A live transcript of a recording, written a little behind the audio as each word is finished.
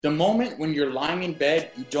The moment when you're lying in bed,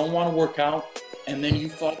 you don't want to work out, and then you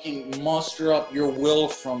fucking muster up your will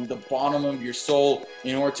from the bottom of your soul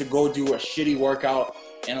in order to go do a shitty workout,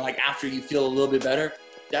 and like after you feel a little bit better,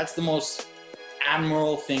 that's the most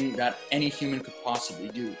admirable thing that any human could possibly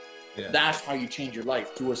do. Yeah. That's how you change your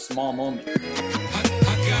life, through a small moment. I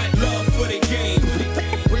got love for the game.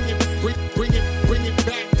 Bring it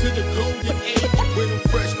back to the golden age where the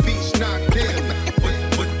fresh beats knocked in.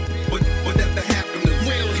 Whatever happened to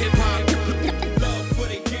real hip hop? Love for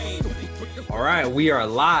the game. All right, we are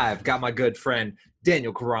live. Got my good friend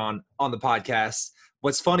Daniel Karan on the podcast.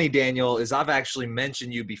 What's funny, Daniel, is I've actually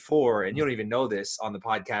mentioned you before, and you don't even know this on the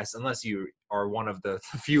podcast unless you are one of the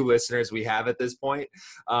few listeners we have at this point.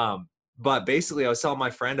 But basically, I was telling my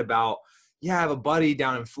friend about, I have a buddy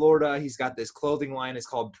down in Florida. He's got this clothing line. It's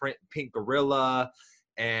called Pink Gorilla,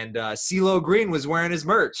 and CeeLo Green was wearing his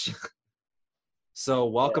merch. So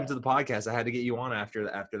welcome to the podcast. I had to get you on after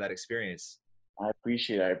that experience. I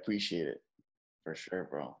appreciate it. For sure,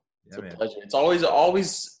 bro. It's a man. Pleasure. It's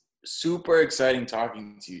always super exciting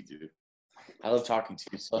talking to you, dude. I love talking to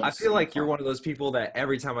you. So I feel like you're one of those people that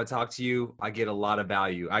every time I talk to you, I get a lot of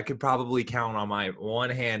value. I could probably count on my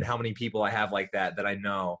one hand how many people I have like that I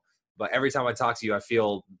know. But every time I talk to you, I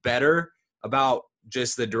feel better about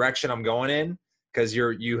just the direction I'm going in, because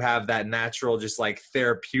you have that natural, just like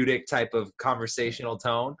therapeutic type of conversational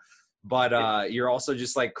tone. But you're also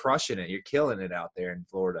just like crushing it. You're killing it out there in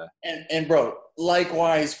Florida. And bro,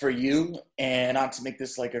 likewise for you. And not to make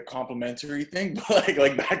this like a complimentary thing, but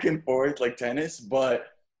like back and forth, like tennis. But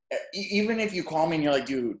even if you call me and you're like,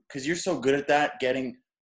 dude, because you're so good at that, getting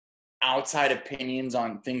outside opinions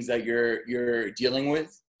on things that you're dealing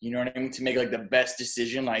with. You know what I mean? To make like the best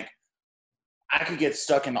decision. Like I could get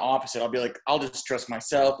stuck in the opposite. I'll be like, I'll just trust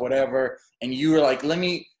myself, whatever. And you were like, let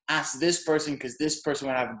me ask this person, because this person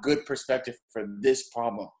would have a good perspective for this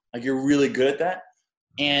problem. Like you're really good at that.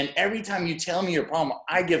 And every time you tell me your problem,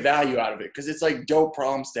 I get value out of it, because it's like dope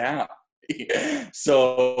problems to have.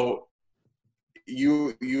 So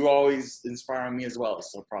you always inspire me as well.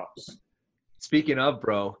 So props. Speaking of,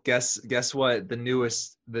 bro, guess what? The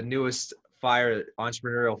newest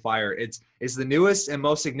entrepreneurial fire. It's the newest and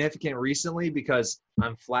most significant recently, because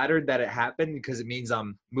I'm flattered that it happened, because it means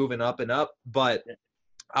I'm moving up and up. But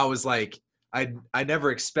I was like, I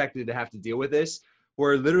never expected to have to deal with this,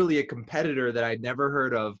 where literally a competitor that I'd never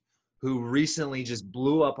heard of, who recently just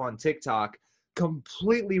blew up on TikTok,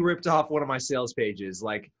 completely ripped off one of my sales pages,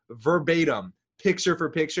 like verbatim, picture for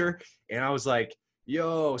picture. And I was like,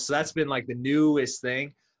 yo, so that's been like the newest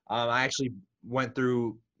thing. I actually went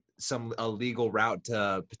through a legal route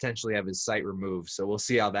to potentially have his site removed. So we'll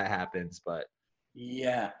see how that happens. But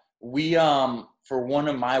yeah, we, for one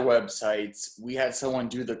of my websites, we had someone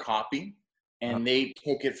do the copy, and they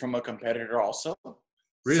took it from a competitor also.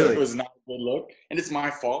 Really? So it was not a good look, and it's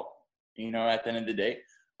my fault, at the end of the day.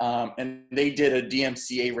 And they did a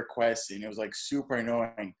DMCA request, and it was like super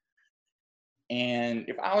annoying. And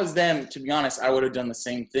if I was them, to be honest, I would have done the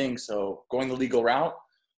same thing. So going the legal route,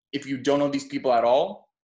 if you don't know these people at all,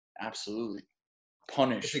 absolutely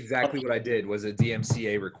punish. That's exactly what I did, was a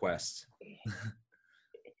DMCA request.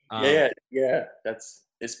 Yeah.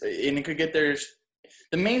 And it could get there.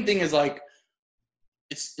 The main thing is like,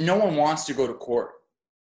 no one wants to go to court.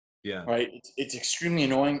 Yeah. Right. It's extremely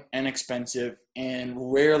annoying and expensive, and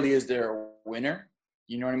rarely is there a winner.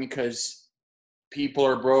 You know what I mean? Because people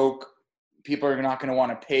are broke. People are not going to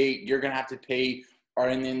want to pay. You're going to have to pay. Are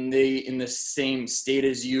in the same state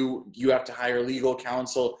as you? You have to hire legal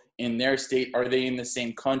counsel in their state. Are they in the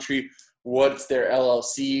same country? What's their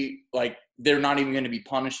LLC? Like, they're not even going to be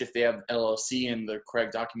punished if they have LLC and the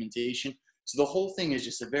correct documentation. So the whole thing is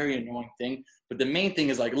just a very annoying thing. But the main thing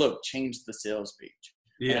is like, look, change the sales page.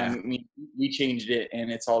 Yeah. And we changed it,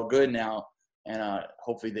 and it's all good now. And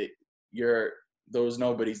hopefully those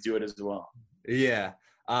nobodies do it as well. Yeah.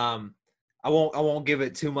 I won't give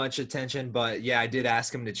it too much attention, but yeah, I did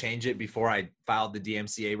ask him to change it before I filed the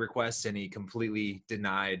DMCA request, and he completely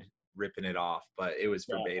denied ripping it off, but it was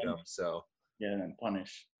verbatim. So yeah, then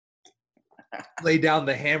punish. Lay down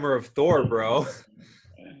the hammer of Thor, bro.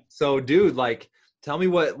 So dude, like, tell me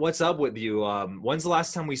what's up with you. When's the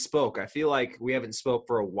last time we spoke? I feel like we haven't spoke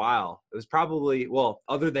for a while. It was probably, well,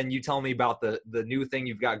 other than you telling me about the new thing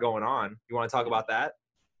you've got going on. You want to talk about that?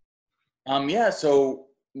 Yeah. So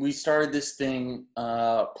we started this thing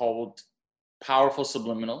called Powerful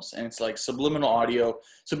Subliminals, and it's like subliminal audio.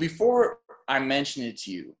 So before I mention it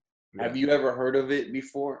to you, have you ever heard of it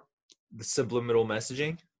before? The subliminal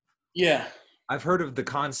messaging? Yeah. I've heard of the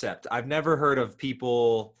concept. I've never heard of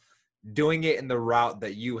people doing it in the route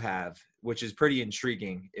that you have, which is pretty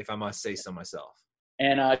intriguing, if I must say so myself.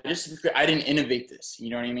 And I didn't innovate this. You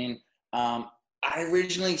know what I mean? I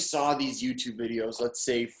originally saw these YouTube videos, let's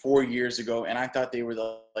say 4 years ago, and I thought they were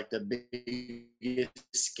the biggest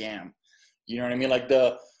scam. You know what I mean? Like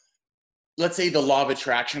let's say the law of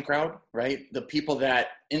attraction crowd, right? The people that,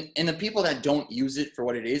 and the people that don't use it for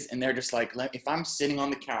what it is, and they're just like, if I'm sitting on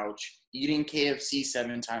the couch, eating KFC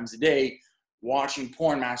 7 times a day, watching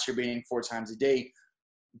porn, masturbating 4 times a day,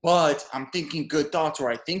 but I'm thinking good thoughts, or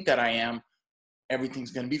I think that I am,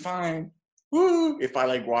 everything's going to be fine. Woo! If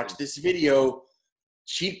I watch this video,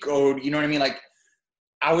 cheat code, you know what I mean? Like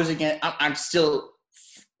I'm still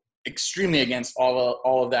extremely against all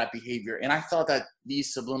of that behavior. And I thought that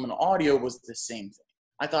these subliminal audio was the same thing.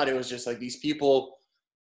 I thought it was just these people,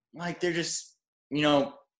 they're just,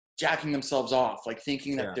 jacking themselves off,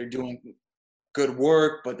 thinking that they're doing good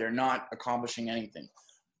work, but they're not accomplishing anything.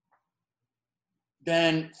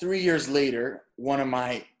 Then 3 years later, one of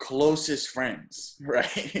my closest friends,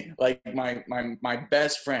 right? my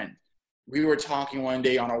best friend, we were talking one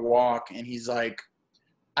day on a walk, and he's like,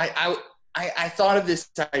 I thought of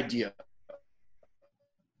this idea.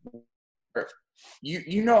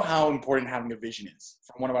 You know how important having a vision is,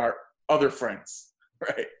 from one of our other friends,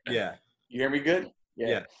 right? Yeah. You hear me good?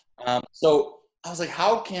 Yeah. So I was like,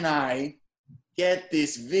 how can I get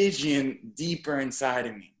this vision deeper inside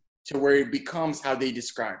of me to where it becomes how they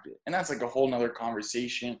described it? And that's a whole nother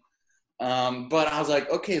conversation. But I was like,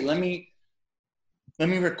 okay, let me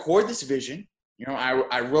record this vision.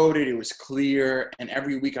 I wrote it, it was clear, and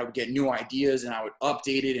every week I would get new ideas and I would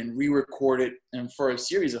update it and re-record it. And for a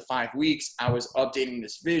series of 5 weeks, I was updating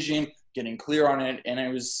this vision, getting clear on it, and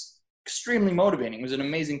it was extremely motivating. It was an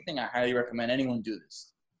amazing thing. I highly recommend anyone do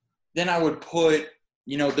this. Then I would put,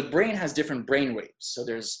 the brain has different brain waves. So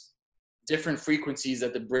there's different frequencies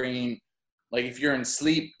that the brain, if you're in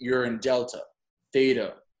sleep, you're in delta,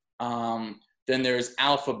 theta. Then there's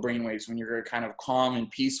alpha brainwaves when you're kind of calm and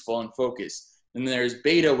peaceful and focused. And there's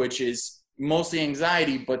beta, which is mostly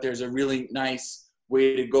anxiety, but there's a really nice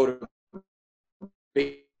way to go to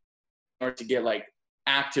beta in order to get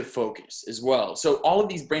active focus as well. So all of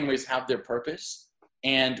these brainwaves have their purpose,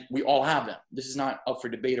 and we all have them. This is not up for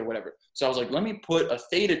debate or whatever. So I was like, let me put a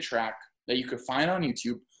theta track that you could find on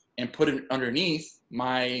YouTube and put it underneath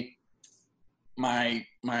my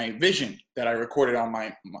vision that I recorded on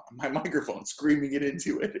my microphone, screaming it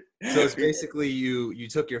into it. So it's basically you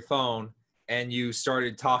took your phone and you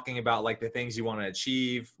started talking about the things you want to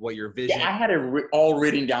achieve, what your vision. Yeah, I had it all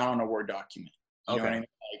written down on a Word document. You know what I mean?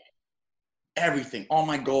 Everything, all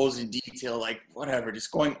my goals in detail, whatever,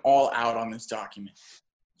 just going all out on this document.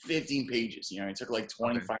 15 pages, it took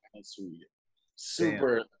 25 minutes to read it.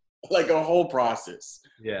 Super, a whole process.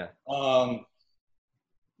 Yeah.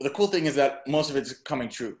 The cool thing is that most of it's coming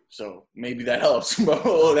true, so maybe that helps. But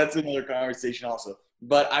that's another conversation also.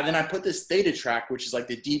 But then I put this theta track, which is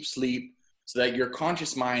the deep sleep, so that your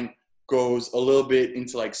conscious mind goes a little bit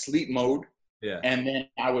into sleep mode. Yeah. And then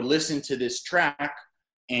I would listen to this track,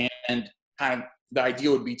 and kind of the idea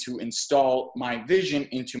would be to install my vision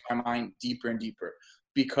into my mind deeper and deeper,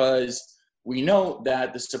 because we know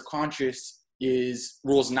that the subconscious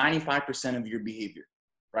rules 95% of your behavior,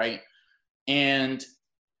 right? And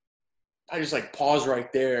I just pause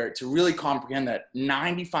right there to really comprehend that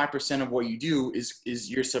 95% of what you do is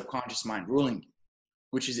your subconscious mind ruling you,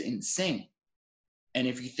 which is insane. And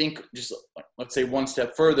if you think just let's say one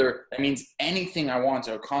step further, that means anything I want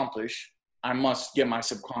to accomplish, I must get my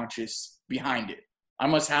subconscious behind it. I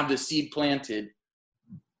must have the seed planted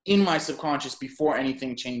in my subconscious before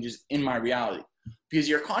anything changes in my reality, because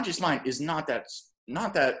your conscious mind is not that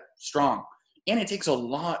strong, and it takes a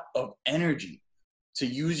lot of energy to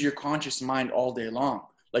use your conscious mind all day long.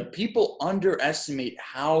 People underestimate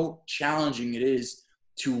how challenging it is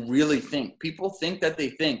to really think. People think that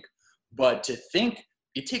they think, but to think,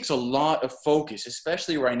 it takes a lot of focus,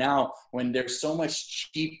 especially right now when there's so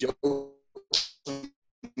much cheap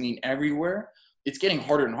dopamine everywhere. It's getting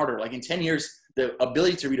harder and harder. In 10 years, the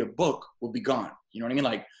ability to read a book will be gone. You know what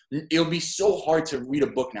I mean? It'll be so hard to read a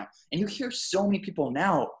book now. And you hear so many people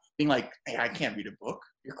now being like, hey, I can't read a book.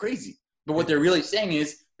 You're crazy. But what they're really saying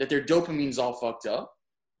is that their dopamine's all fucked up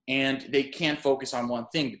and they can't focus on one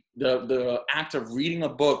thing. The act of reading a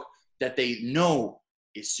book that they know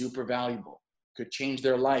is super valuable, could change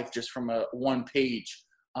their life just from a one page.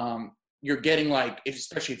 You're getting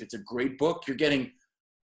especially if it's a great book, you're getting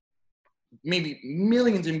maybe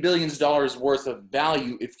millions and billions of dollars worth of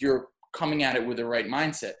value if you're coming at it with the right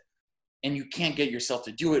mindset. And you can't get yourself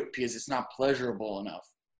to do it because it's not pleasurable enough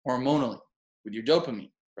hormonally with your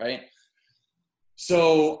dopamine, right?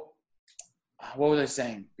 So what was I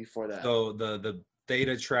saying before that? So the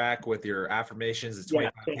theta track with your affirmations. It's Yeah,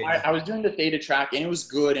 25 so pages. I was doing the theta track and it was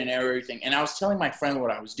good and everything. And I was telling my friend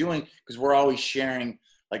what I was doing because we're always sharing,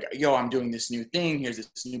 like, yo, I'm doing this new thing. Here's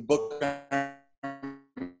this new book,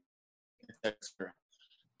 etc.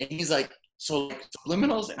 And he's like, so like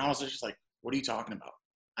subliminals? And I was just like, what are you talking about?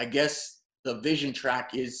 I guess the vision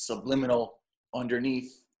track is subliminal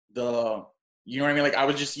underneath the, you know what I mean? Like I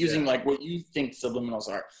was just using like what you think subliminals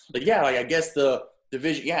are. Like, yeah, like I guess the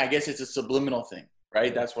vision, yeah, I guess it's a subliminal thing,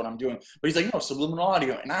 right? That's what I'm doing. But he's like, no, subliminal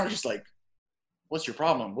audio. And I was just like, what's your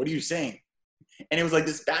problem? What are you saying? And it was like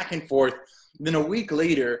this back and forth. Then a week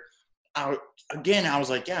later, I was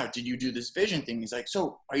like, yeah, did you do this vision thing? He's like,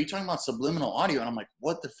 so are you talking about subliminal audio? And I'm like,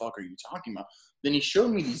 what the fuck are you talking about? Then he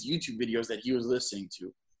showed me these YouTube videos that he was listening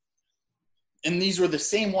to. And these were the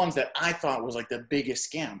same ones that I thought was like the biggest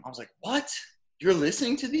scam. I was like, what? You're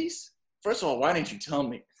listening to these? First of all, why didn't you tell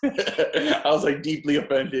me? I was like deeply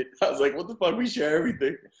offended. I was like, what the fuck? We share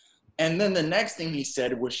everything. And then the next thing he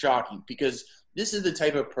said was shocking because this is the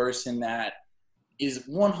type of person that is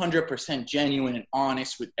 100% genuine and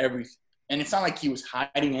honest with everything. And it's not like he was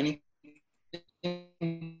hiding anything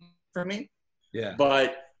from me. Yeah.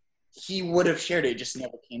 But he would have shared it. It just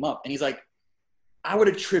never came up. And he's like, I would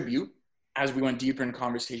attribute, as we went deeper in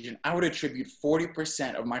conversation, I would attribute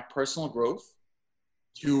 40% of my personal growth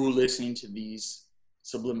to listening to these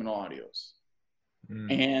subliminal audios.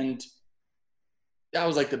 And that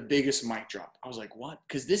was like the biggest mic drop. I was like, what?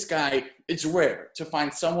 Because this guy, it's rare to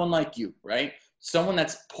find someone like you, right? Someone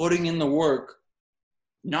that's putting in the work,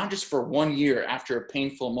 not just for 1 year after a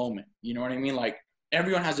painful moment. You know what I mean? Like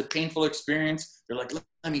everyone has a painful experience. They're like,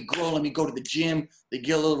 let me grow, let me go to the gym. They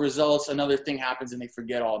get a little results. Another thing happens and they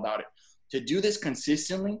forget all about it. To do this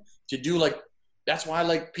consistently, to do like, that's why I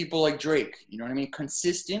like people like Drake. You know what I mean?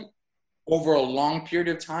 Consistent over a long period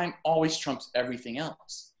of time always trumps everything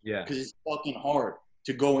else. Yeah. Because it's fucking hard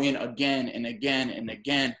to go in again and again and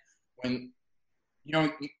again when, you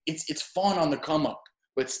know, it's fun on the come up,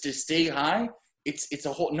 but to stay high, it's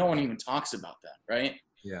a whole, no one even talks about that, right?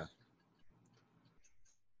 Yeah.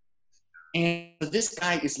 And this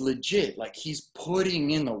guy is legit. Like he's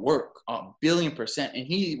putting in the work 1,000,000,000%. And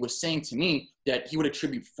he was saying to me that he would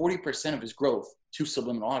attribute 40% of his growth to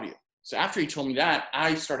subliminal audio. So after he told me that,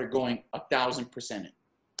 I started going 1,000%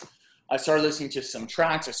 in. I started listening to some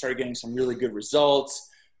tracks. I started getting some really good results.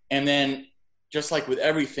 And then just like with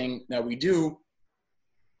everything that we do,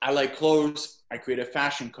 I like clothes. I create a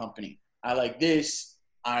fashion company. I like this.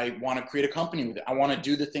 I want to create a company with it. I want to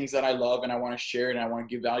do the things that I love and I want to share it and I want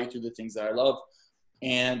to give value to the things that I love.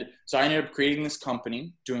 And so I ended up creating this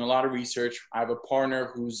company, doing a lot of research. I have a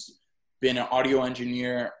partner who's been an audio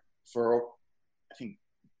engineer for, I think,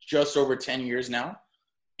 just over 10 years now.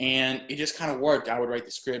 And it just kind of worked. I would write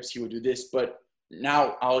the scripts. He would do this. But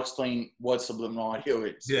now I'll explain what subliminal audio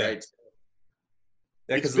is, right?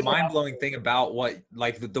 Yeah, because the mind-blowing thing about what,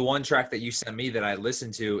 like the one track that you sent me that I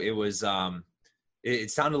listened to, it was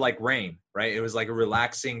it sounded like rain, right? It was like a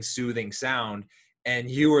relaxing, soothing sound.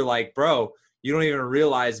 And you were like, bro, you don't even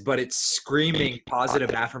realize, but it's screaming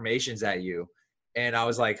positive affirmations at you. And I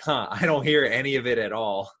was like, I don't hear any of it at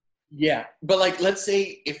all. Yeah. But like, let's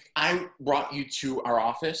say if I brought you to our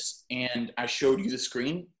office and I showed you the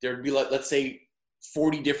screen, there'd be like, let's say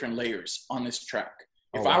 40 different layers on this track.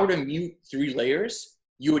 If I were to mute 3 layers,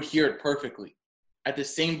 you would hear it perfectly at the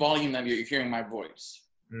same volume that you're hearing my voice,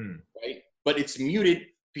 right? But it's muted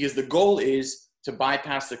because the goal is to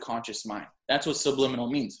bypass the conscious mind. That's what subliminal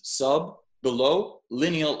means. Sub, below,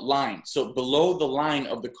 lineal, line. So below the line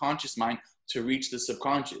of the conscious mind to reach the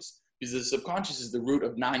subconscious. Because the subconscious is the root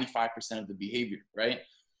of 95% of the behavior, right?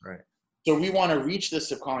 Right. So we want to reach the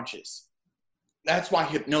subconscious. That's why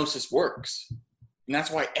hypnosis works. And that's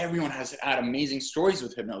why everyone has had amazing stories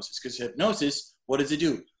with hypnosis. Because hypnosis, what does it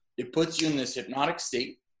do? It puts you in this hypnotic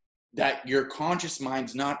state that your conscious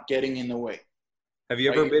mind's not getting in the way. Have you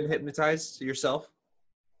ever been hypnotized yourself?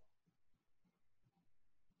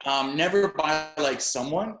 Never by like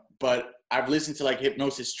someone, but I've listened to like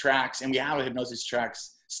hypnosis tracks, and we have a hypnosis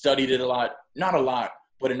tracks, studied it a lot, not a lot,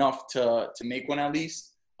 but enough to make one at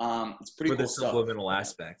least. It's pretty cool For the stuff. subliminal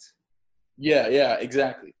aspect. Yeah,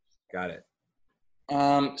 exactly. Got it.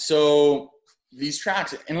 So these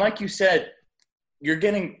tracks, and like you said, you're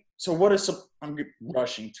getting, so what is, I'm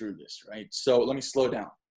rushing through this, right? So let me slow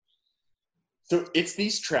down. So it's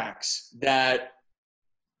these tracks that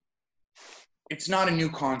it's not a new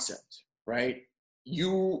concept, right?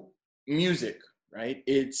 Music, right?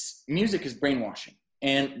 Music is brainwashing,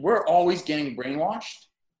 and we're always getting brainwashed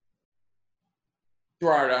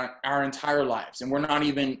throughout our entire lives, and we're not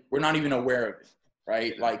even aware of it,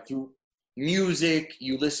 right? Like through music,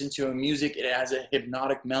 you listen to a music, it has a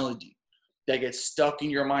hypnotic melody that gets stuck in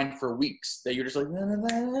your mind for weeks, that you're just like, la,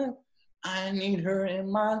 la, la, I need her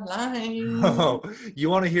in my life. Oh, you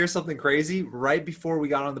want to hear something crazy? Right before we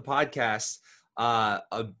got on the podcast,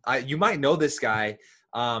 you might know this guy.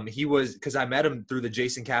 He was, because I met him through the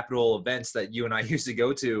Jason Capital events that you and I used to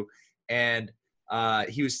go to, and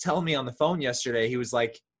he was telling me on the phone yesterday. He was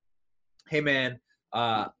like, "Hey man,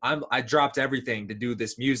 I dropped everything to do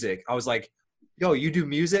this music." I was like, "Yo, you do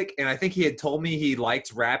music?" And I think he had told me he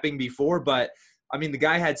liked rapping before, but I mean, the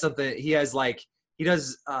guy had something. He has like he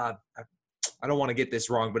does. I don't want to get this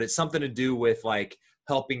wrong, but it's something to do with like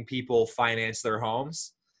helping people finance their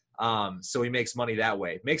homes. So he makes money that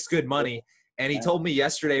way, makes good money. And he told me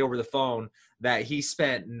yesterday over the phone that he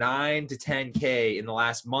spent 9 to 10K in the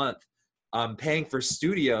last month paying for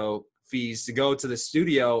studio fees to go to the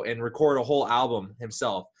studio and record a whole album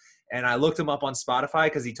himself. And I looked him up on Spotify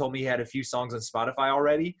because he told me he had a few songs on Spotify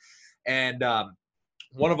already. And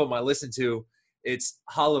one of them I listened to, it's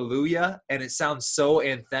Hallelujah, and it sounds so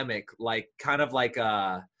anthemic, like kind of like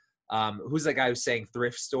who's that guy who's saying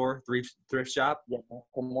thrift shop? Yeah,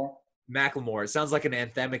 more. Macklemore. It sounds like an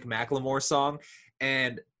anthemic Macklemore song,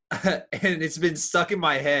 and and it's been stuck in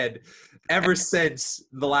my head ever since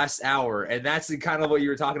the last hour. And that's kind of what you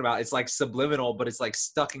were talking about. It's like subliminal, but it's like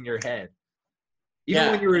stuck in your head.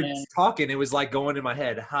 Even when you were talking, it was like going in my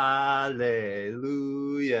head. Hallelujah.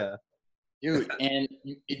 Dude, and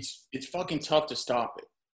it's fucking tough to stop it.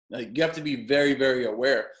 Like, you have to be very, very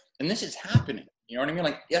aware. And this is happening. You know what I mean?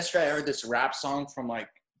 Like, yesterday I heard this rap song from like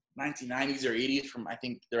 1990s or 80s from, I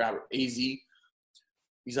think they're out of AZ.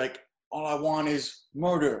 He's like, all I want is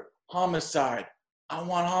murder, homicide. I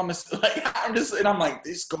want homicide. Like, I'm like,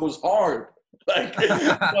 this goes hard. Like,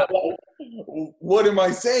 what am I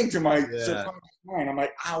saying to my subconscious mind? I'm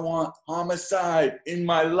like, I want homicide in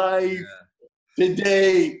my life. Yeah.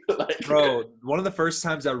 Today. Like, bro, one of the first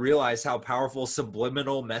times I realized how powerful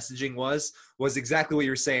subliminal messaging was exactly what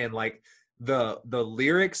you're saying. Like the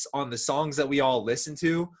lyrics on the songs that we all listen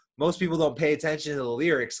to, most people don't pay attention to the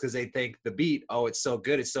lyrics because they think the beat, oh, it's so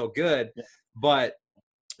good. Yeah. But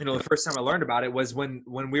you know, the first time I learned about it was when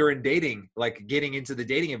we were in dating, like getting into the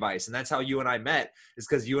dating advice. And that's how you and I met, is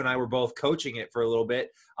because you and I were both coaching it for a little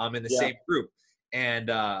bit in the same group. And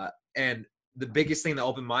the biggest thing that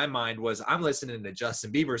opened my mind was I'm listening to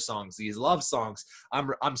Justin Bieber songs, these love songs.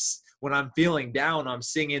 When I'm feeling down, I'm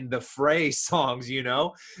singing the Frey songs, you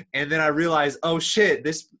know? And then I realized, oh shit,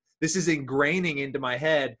 this is ingraining into my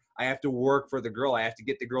head. I have to work for the girl. I have to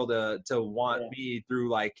get the girl to want me through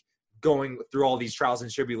like going through all these trials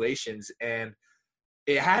and tribulations. And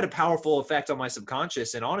it had a powerful effect on my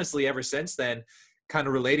subconscious. And honestly, ever since then, kind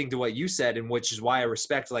of relating to what you said, and which is why I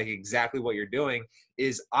respect like exactly what you're doing,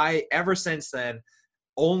 is I ever since then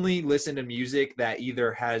only listen to music that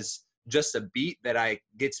either has just a beat that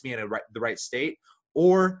gets me in the right state,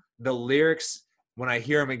 or the lyrics, when I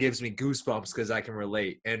hear them, it gives me goosebumps because I can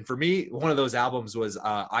relate. And for me, one of those albums was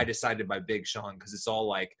I Decided by Big Sean, because it's all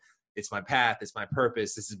like, it's my path, it's my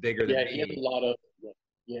purpose, this is bigger than me. He has a lot of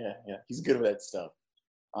he's good with that stuff.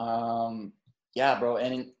 Bro,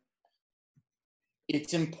 and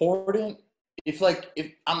it's important if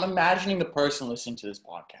I'm imagining the person listening to this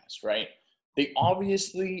podcast, right? They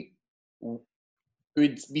obviously would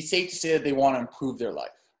be safe to say that they want to improve their life,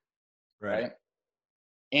 right?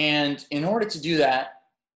 And in order to do that,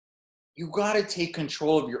 you got to take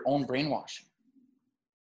control of your own brainwashing.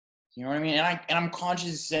 You know what I mean? And I'm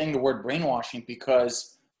consciously saying the word brainwashing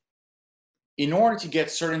because in order to get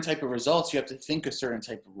certain type of results, you have to think a certain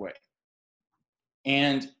type of way.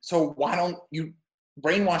 And so why don't you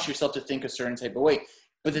brainwash yourself to think a certain type of way?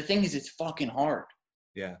 But the thing is, it's fucking hard.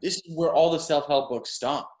 Yeah. This is where all the self-help books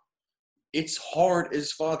stop. It's hard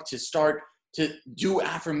as fuck to start to do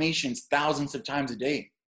affirmations thousands of times a day.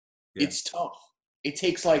 Yeah. It's tough. It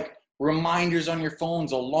takes like reminders on your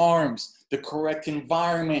phones, alarms, the correct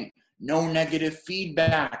environment, no negative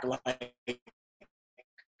feedback.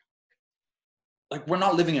 Like we're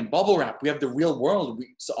not living in bubble wrap. We have the real world.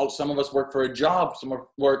 Some of us work for a job. Some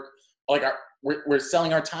work we're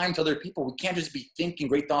selling our time to other people. We can't just be thinking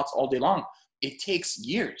great thoughts all day long. It takes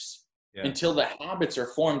years until the habits are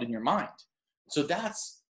formed in your mind. So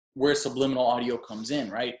that's where subliminal audio comes in,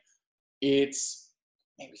 right? It's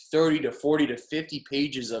maybe 30 to 40 to 50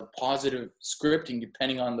 pages of positive scripting,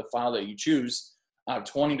 depending on the file that you choose.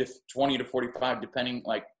 20 to 45, depending,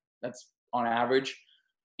 like that's on average.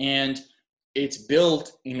 And it's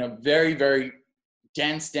built in a very, very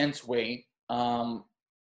dense way. And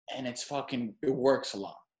it works a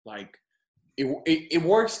lot. Like it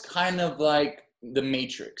works kind of like the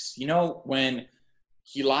Matrix, you know, when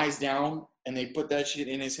he lies down and they put that shit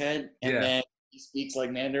in his head, and Yeah. then he speaks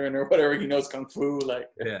like Mandarin or whatever. He knows kung fu. Like,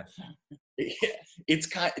 Yeah.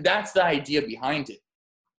 that's the idea behind it.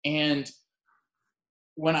 And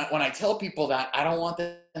when I tell people that, I don't want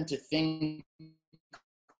them to think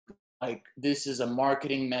like this is a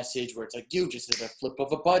marketing message where it's like, dude, just as a flip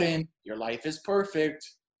of a button, your life is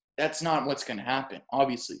perfect. That's not what's going to happen,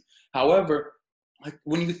 obviously. However, like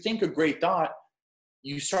when you think a great thought,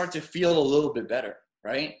 you start to feel a little bit better,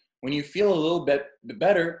 right? When you feel a little bit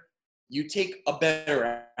better, you take a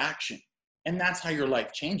better action. And that's how your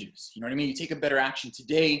life changes. You know what I mean? You take a better action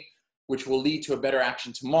today, which will lead to a better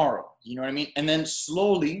action tomorrow. You know what I mean? And then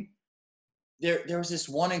slowly, there was this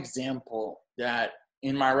one example that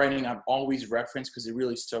in my writing I've always referenced because it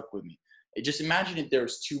really stuck with me. Just imagine if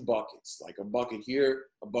there's two buckets, like a bucket here,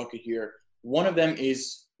 a bucket here. One of them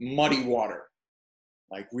is muddy water,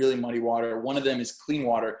 like really muddy water. One of them is clean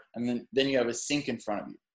water, and then you have a sink in front of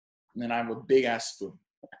you. And then I have a big ass spoon.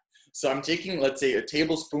 So I'm taking, let's say, a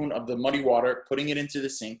tablespoon of the muddy water, putting it into the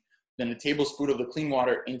sink, then a tablespoon of the clean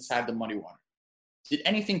water inside the muddy water. Did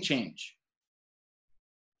anything change?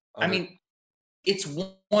 I mean, it's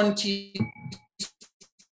one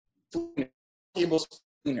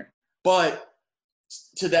tablespoon, but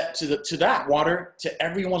to that water, to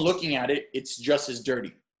everyone looking at it, it's just as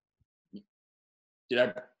dirty.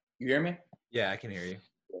 You hear me? Yeah, I can hear you.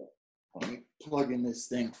 Let me plug in this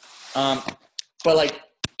thing. But like,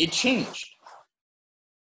 it changed.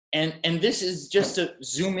 And this is just to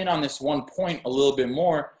zoom in on this one point a little bit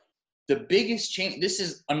more. The biggest change, this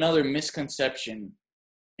is another misconception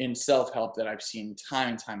in self-help that I've seen time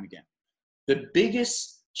and time again. The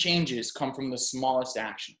biggest changes come from the smallest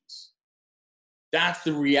actions. That's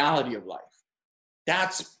the reality of life.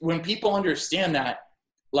 That's when people understand that,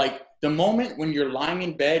 like the moment when you're lying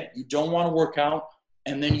in bed, you don't want to work out,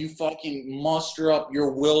 and then you fucking muster up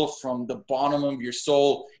your will from the bottom of your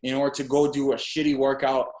soul in order to go do a shitty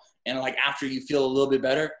workout, and like after you feel a little bit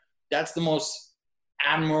better, that's the most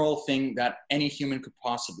admirable thing that any human could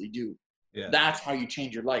possibly do. Yeah. That's how you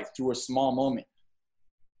change your life, through a small moment.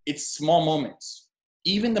 It's small moments.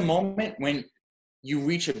 Even the moment when you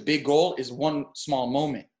reach a big goal is one small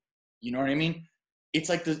moment. You know what I mean? It's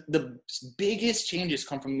like the biggest changes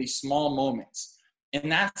come from these small moments. And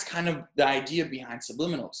that's kind of the idea behind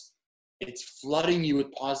subliminals. It's flooding you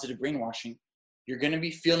with positive brainwashing. You're going to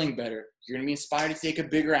be feeling better. You're going to be inspired to take a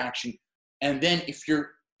bigger action. And then if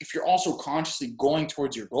you're also consciously going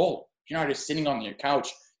towards your goal, you're not just sitting on your couch,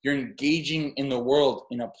 you're engaging in the world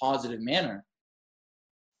in a positive manner,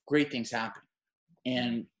 great things happen.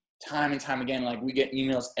 And time again, like we get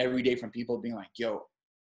emails every day from people being like, yo,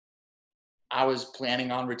 I was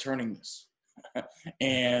planning on returning this.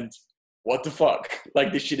 And what the fuck?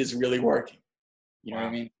 Like this shit is really working. You know what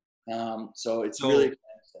I mean? So it's really...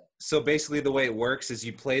 So basically the way it works is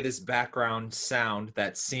you play this background sound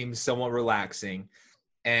that seems somewhat relaxing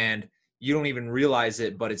and you don't even realize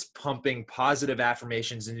it, but it's pumping positive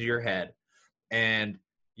affirmations into your head. And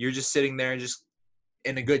you're just sitting there and just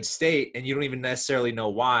in a good state and you don't even necessarily know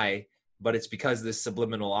why, but it's because of this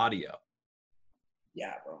subliminal audio.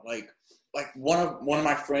 Yeah, bro. Like one of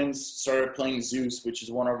my friends started playing Zeus, which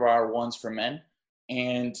is one of our ones for men.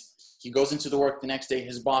 And he goes into the work the next day.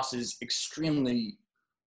 His boss is extremely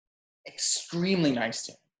nice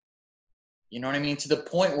to him. You know what I mean? To the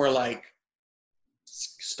point where like,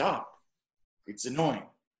 stop. It's annoying.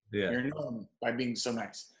 Yeah. You're annoying by being so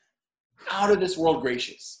nice. Out of this world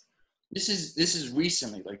gracious. This is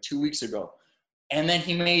recently, like 2 weeks ago. And then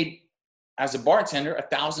he made, as a bartender,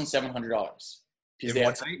 $1,700. In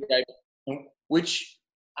one night? Which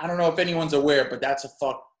I don't know if anyone's aware, but that's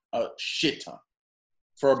a shit ton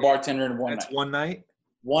for a bartender in one night. That's one night?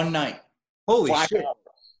 One night. Holy shit.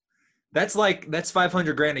 That's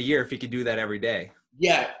 500 grand a year if you could do that every day.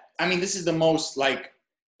 Yeah. I mean, this is the most like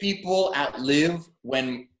people at Live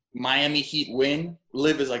when Miami Heat win.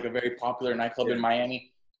 Live is like a very popular nightclub in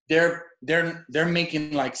Miami. They're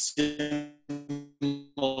making like similar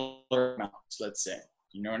amounts, let's say.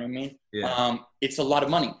 You know what I mean? Yeah. It's a lot of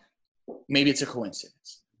money. Maybe it's a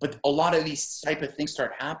coincidence, but a lot of these type of things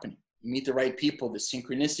start happening. You meet the right people, the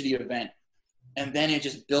synchronicity event, and then it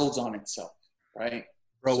just builds on itself, right?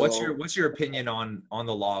 Bro, what's your opinion on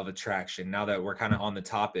the law of attraction now that we're kind of on the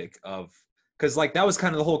topic of, because like that was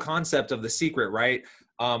kind of the whole concept of The Secret, right?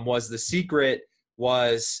 Was The Secret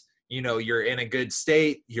was, you know, you're in a good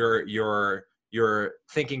state, you're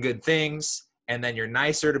thinking good things, and then you're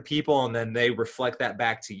nicer to people, and then they reflect that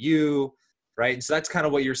back to you, right? And so that's kind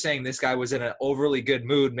of what you're saying. This guy was in an overly good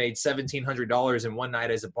mood, made $1,700 in one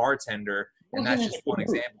night as a bartender, and that's just one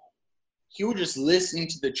example. He was just listening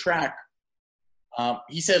to the track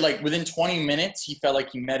He said like within 20 minutes, he felt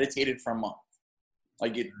like he meditated for a month.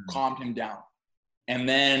 Like it calmed him down. And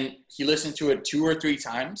then he listened to it 2 or 3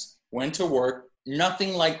 times, went to work,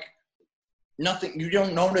 nothing, you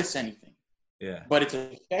don't notice anything. Yeah. But it's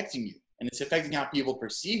affecting you, and it's affecting how people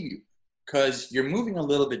perceive you because you're moving a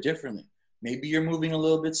little bit differently. Maybe you're moving a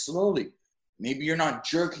little bit slowly. Maybe you're not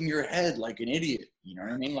jerking your head like an idiot. You know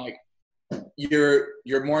what I mean? Like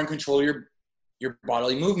you're more in control of your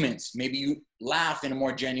bodily movements. Maybe you laugh in a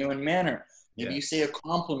more genuine manner. Maybe you say a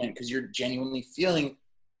compliment because you're genuinely feeling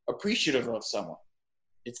appreciative of someone.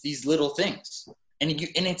 It's these little things, and you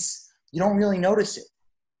don't really notice it.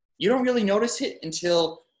 You don't really notice it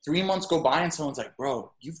until 3 months go by and someone's like,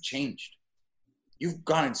 bro, you've changed. You've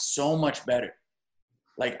gotten so much better.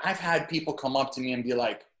 Like I've had people come up to me and be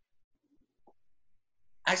like,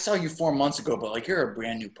 I saw you 4 months ago, but like you're a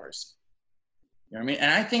brand new person. You know what I mean?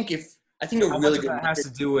 And I think a How really much of good that has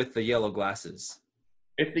to do with the yellow glasses?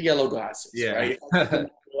 it's the yellow glasses, Yeah. right? Like,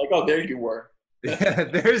 oh, there you were. Yeah,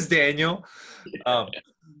 there's Daniel.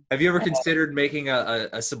 Have you ever considered making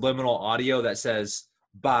a subliminal audio that says,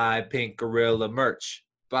 buy Pink Gorilla merch?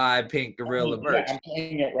 Buy Pink Gorilla merch. Yeah, I'm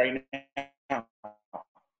playing it right now.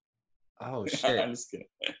 Oh, shit. I'm just kidding.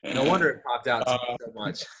 No wonder it popped out to me so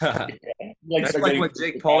much. Like, That's start like getting what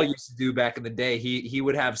Jake Paul used to do back in the day. He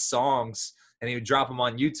would have songs and he would drop them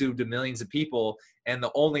on YouTube to millions of people, and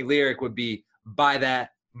the only lyric would be, buy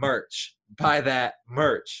that merch, buy that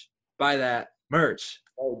merch, buy that merch.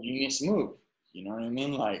 Oh, genius move. You know what I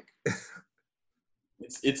mean? Like,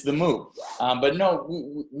 it's the move. But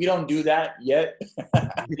no, we don't do that yet.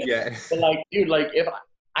 Yeah. But like, dude, like if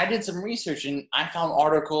I did some research and I found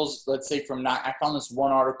articles, let's say I found this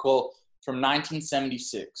one article from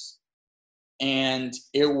 1976, and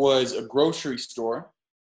it was a grocery store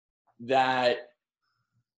that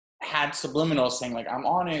had subliminals saying like, I'm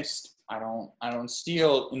honest, I don't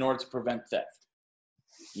steal in order to prevent theft.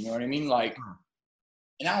 You know what I mean? Like,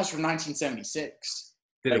 and that was from 1976.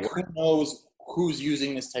 Like, who knows who's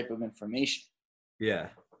using this type of information? Yeah.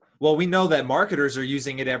 Well, we know that marketers are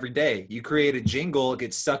using it every day. You create a jingle, it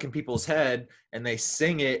gets stuck in people's head, and they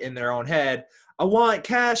sing it in their own head. I want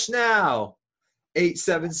cash now.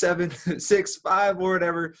 87765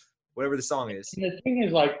 or whatever the song is. And the thing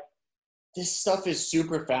is, like, this stuff is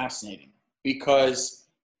super fascinating because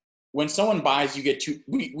when someone buys, you get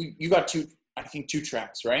you got two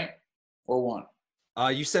tracks, right? Or one?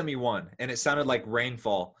 You sent me one, and it sounded like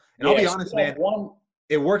rainfall. And I'll be honest, man,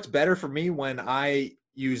 it worked better for me when I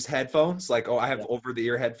used headphones. Like, I have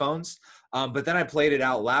over-the-ear headphones. But then I played it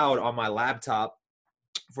out loud on my laptop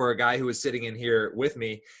for a guy who was sitting in here with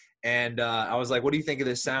me. And I was like, what do you think of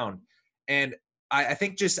this sound? And I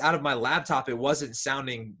think just out of my laptop, it wasn't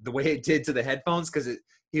sounding the way it did to the headphones because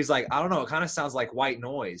he was like, I don't know, it kind of sounds like white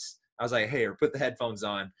noise. I was like, hey, or put the headphones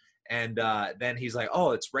on. And then he's like,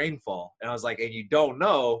 oh, it's rainfall. And I was like, and you don't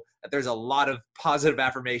know that there's a lot of positive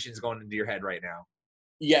affirmations going into your head right now.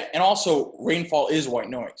 Yeah, and also rainfall is white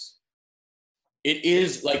noise. It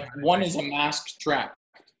is like one is a masked track.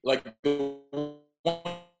 Like the one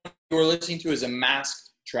you're listening to is a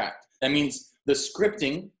masked track. That means the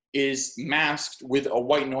scripting is masked with a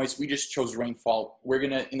white noise. We just chose rainfall. We're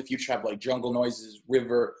going to, in the future, have like jungle noises,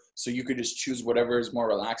 river, so you could just choose whatever is more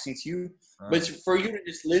relaxing to you. But it's for you to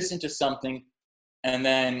just listen to something, and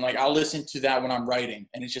then like I'll listen to that when I'm writing.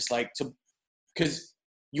 And it's just like, because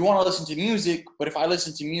you want to listen to music, but if I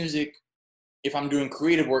listen to music, if I'm doing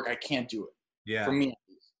creative work, I can't do it. Yeah. For me.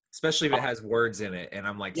 Especially if it has words in it, and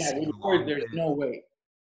I'm like, yeah, there's no way.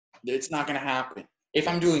 It's not going to happen. If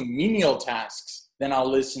I'm doing menial tasks, then I'll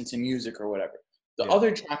listen to music or whatever. The other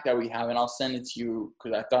track that we have, and I'll send it to you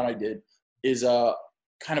because I thought I did, is a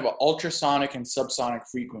kind of ultrasonic and subsonic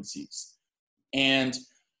frequencies. And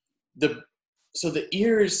so the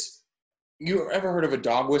ears, you ever heard of a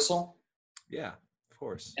dog whistle? Yeah, of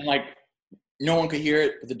course. And like no one could hear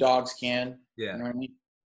it, but the dogs can. Yeah. You know what I mean?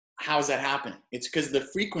 How's that happen? It's because the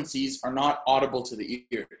frequencies are not audible to the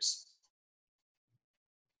ears.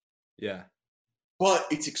 Yeah. But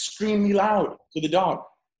it's extremely loud to the dog.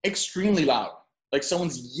 Extremely loud. Like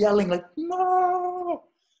someone's yelling like, no.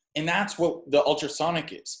 And that's what the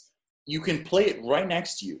ultrasonic is. You can play it right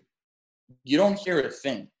next to you. You don't hear a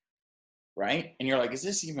thing, right? And you're like, is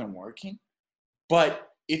this even working? But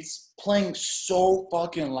it's playing so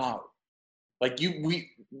fucking loud. Like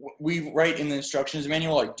we write in the instructions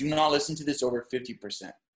manual, like, do not listen to this over 50%.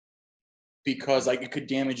 Because like it could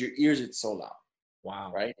damage your ears, it's so loud.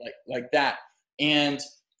 Wow. Right? Like that. And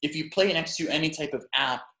if you play it next to any type of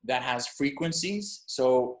app that has frequencies,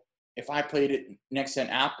 so if I played it next to an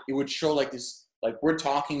app, it would show like this, like we're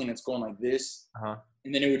talking and it's going like this. Uh-huh.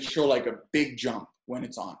 and then it would show like a big jump when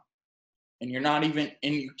it's on, and you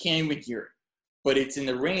can't even hear it, but it's in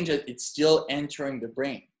the range that it's still entering the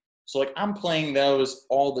brain. So like I'm playing those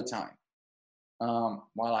all the time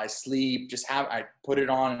while I sleep. I put it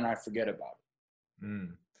on and I forget about it,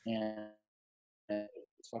 and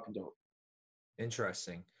it's fucking dope.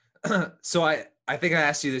 Interesting. So I think I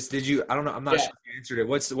asked you this. Did you? I don't know. I'm not sure if you answered it.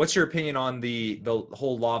 What's your opinion on the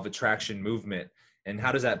whole law of attraction movement, and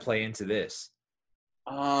how does that play into this?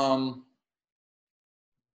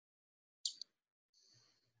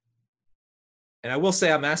 And I will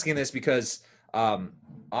say I'm asking this because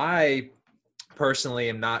I personally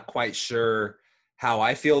am not quite sure how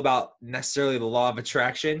I feel about necessarily the law of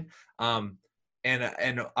attraction. And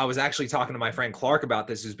I was actually talking to my friend Clark about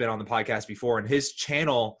this, who's been on the podcast before, and his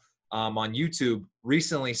channel on YouTube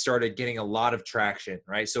recently started getting a lot of traction,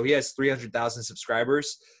 right? So he has 300,000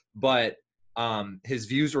 subscribers, but his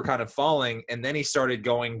views were kind of falling, and then he started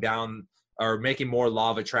going down or making more law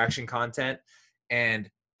of attraction content, and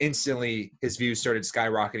instantly his views started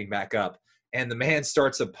skyrocketing back up. And the man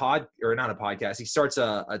starts he starts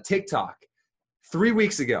a TikTok 3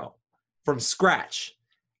 weeks ago from scratch.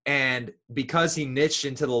 And because he niched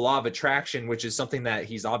into the law of attraction, which is something that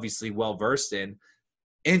he's obviously well versed in,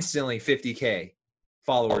 instantly 50K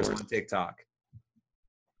followers on TikTok.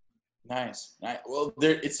 Nice. Well,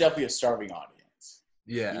 it's definitely a starving audience.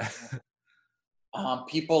 Yeah.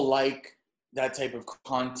 People like that type of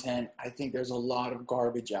content. I think there's a lot of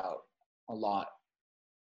garbage out, a lot,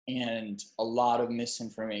 and a lot of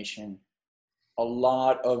misinformation. A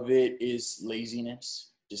lot of it is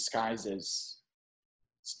laziness disguised as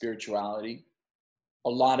spirituality. A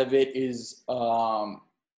lot of it is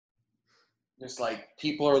just like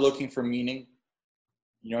people are looking for meaning.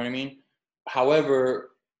 You know what I mean?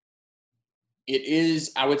 However,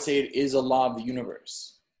 I would say it is a law of the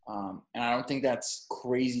universe. And I don't think that's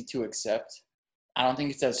crazy to accept. I don't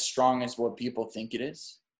think it's as strong as what people think it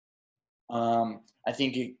is. I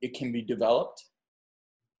think it can be developed.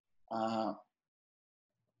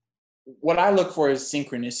 What I look for is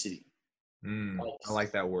synchronicity. I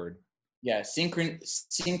like that word. Yeah, synchronous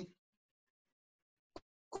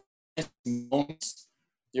moments.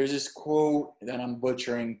 There's this quote that I'm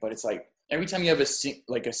butchering, but it's like every time you have a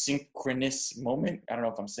synchronous moment. I don't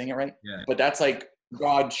know if I'm saying it right, but that's like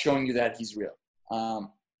God showing you that He's real.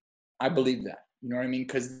 I believe that. You know what I mean?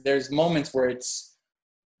 Because there's moments where it's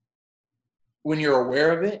when you're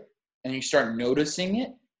aware of it and you start noticing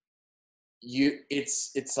it.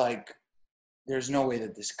 It's like there's no way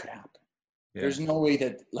that this could happen. Yeah. There's no way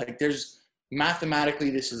that mathematically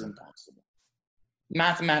this is impossible.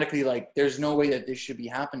 Mathematically, there's no way that this should be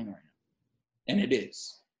happening right now, and it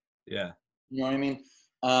is. Yeah. You know what I mean?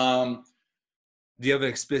 Do you have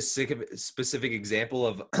a specific example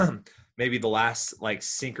of maybe the last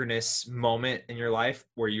synchronous moment in your life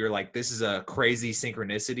where you're like, this is a crazy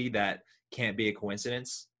synchronicity that can't be a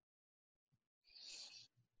coincidence?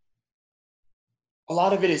 A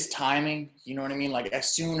lot of it is timing. You know what I mean?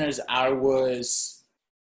 As soon as I was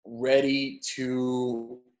ready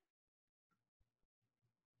to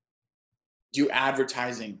do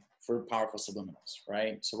advertising for Powerful Subliminals,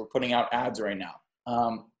 right? So we're putting out ads right now.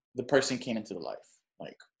 The person came into the life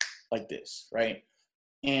like this, right?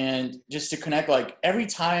 And just to connect, every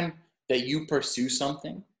time that you pursue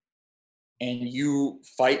something and you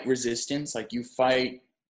fight resistance, you fight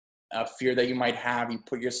a fear that you might have, you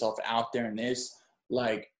put yourself out there in this,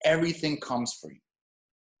 everything comes for you.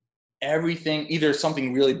 Everything, either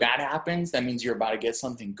something really bad happens, that means you're about to get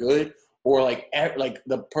something good, or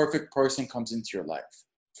the perfect person comes into your life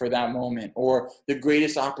for that moment, or the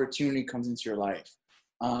greatest opportunity comes into your life.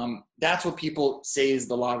 That's what people say is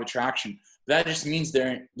the law of attraction. That just means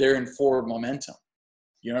they're in forward momentum.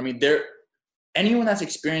 You know what I mean? Anyone that's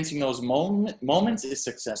experiencing those moments is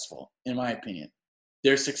successful, in my opinion.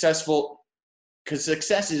 They're successful because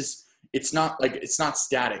success is, it's not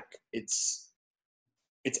static. It's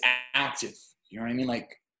active. You know what I mean?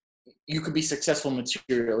 You could be successful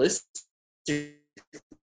materialistic.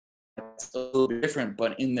 It's a little bit different,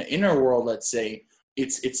 but in the inner world, let's say,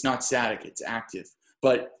 it's not static, it's active.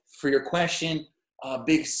 But for your question, a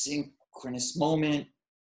big synchronous moment,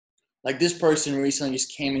 this person recently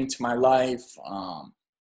just came into my life,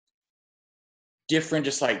 different,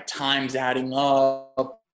 just times adding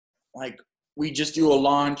up. We just do a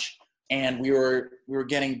launch and we were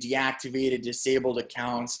getting deactivated, disabled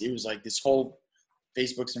accounts. It was this whole,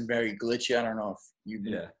 Facebook's been very glitchy. I don't know if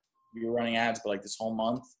you were running ads, but this whole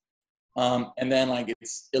month. And then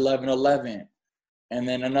it's 11/11, and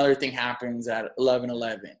then another thing happens at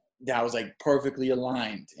 11/11 that was perfectly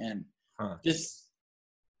aligned, and just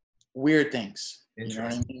weird things. You know what I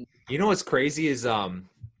Interesting. mean? You know what's crazy is kind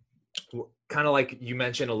of like you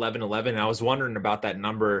mentioned 1111. I was wondering about that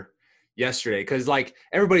number yesterday because like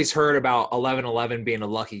everybody's heard about 1111 being a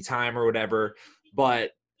lucky time or whatever.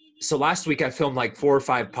 But so last week I filmed like 4 or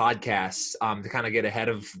 5 podcasts to kind of get ahead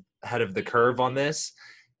of the curve on this.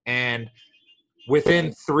 And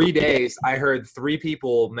within 3 days, I heard 3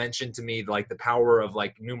 people mention to me like the power of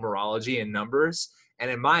like numerology and numbers.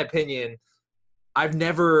 And in my opinion, I've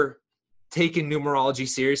never taken numerology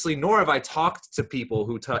seriously, nor have I talked to people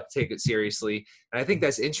who take it seriously. And I think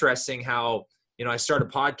that's interesting how, you know, I start a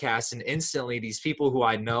podcast and instantly these people who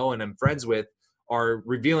I know and I'm friends with are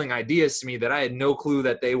revealing ideas to me that I had no clue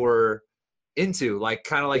that they were into. Like,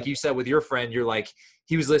 kind of like you said with your friend, you're like,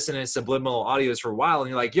 he was listening to subliminal audios for a while and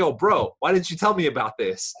you're like, yo, bro, why didn't you tell me about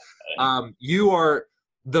this? You are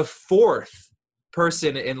the 4th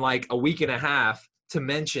person in like a week and a half to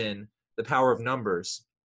mention the power of numbers.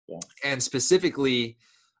 Yeah. And specifically,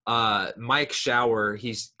 Mike Shower,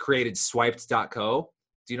 he's created swiped.co.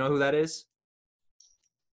 Do you know who that is?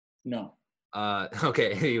 No.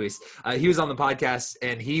 Okay. Anyways, he was on the podcast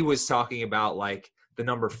and he was talking about like the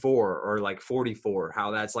number 4 or like 44,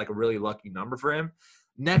 how that's like a really lucky number for him.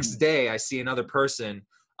 Next day, I see another person.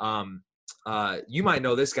 You might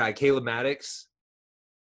know this guy, Caleb Maddox.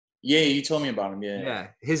 Yeah, you told me about him. Yeah.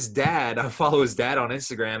 His dad, I follow his dad on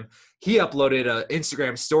Instagram. He uploaded an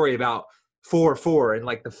Instagram story about 4 and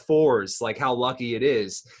like the 4s, like how lucky it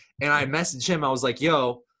is. And I messaged him. I was like,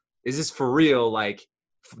 yo, is this for real? Like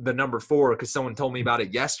the number 4, because someone told me about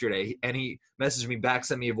it yesterday. And he messaged me back,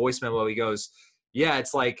 sent me a voice memo. He goes, yeah,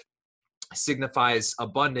 it's like signifies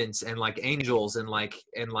abundance and like angels and like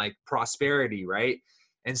prosperity, right?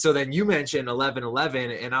 And so then you mentioned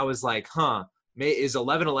 1111 and I was like, is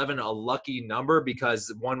 1111 a lucky number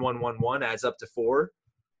because 1111 adds up to 4?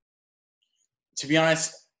 To be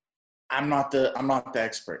honest, I'm not the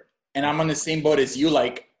expert, and I'm on the same boat as you.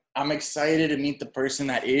 Like, I'm excited to meet the person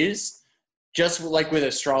that is. Just like with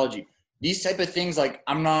astrology, these type of things, like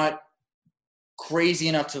I'm not crazy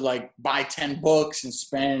enough to like buy 10 books and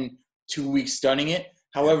spend 2 weeks studying it.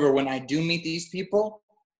 However, when I do meet these people,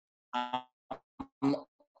 I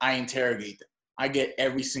interrogate them. I get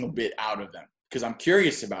every single bit out of them because I'm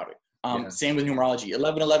curious about it. Same with numerology.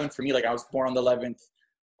 1111 for me, like I was born on the 11th.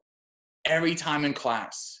 Every time in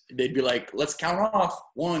class, they'd be like, let's count off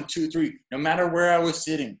 1, 2, 3, no matter where I was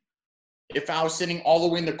sitting. If I was sitting all the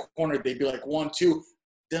way in the corner, they'd be like 1, 2,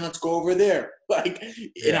 then let's go over there. Like,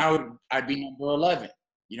 and I'd be number 11.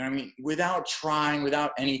 You know what I mean? Without trying,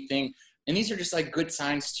 without anything. And these are just like good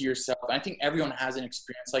signs to yourself. I think everyone has an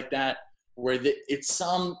experience like that where it's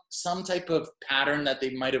some type of pattern that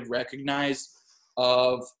they might have recognized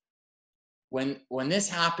of when this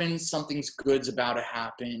happens, something's good's about to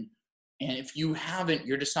happen. And if you haven't,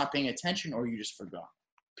 you're just not paying attention or you just forgot.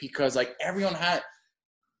 Because like everyone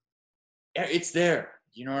it's there.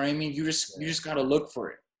 You know what I mean? You just got to look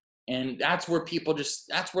for it. And that's where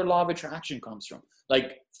that's where law of attraction comes from.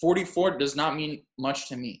 Like 44 does not mean much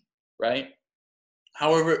to me, right?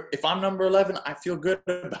 However, if I'm number 11, I feel good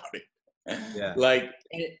about it. Yeah. Like,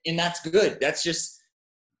 and that's good. That's just,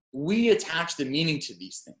 we attach the meaning to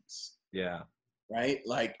these things. Yeah. Right?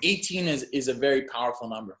 Like 18 is a very powerful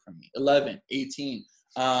number for me. 11, 18,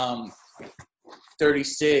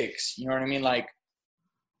 36, you know what I mean? Like,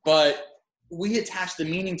 but we attach the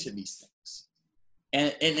meaning to these things.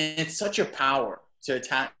 And it's such a power to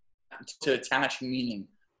attach meaning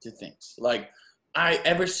to things. Like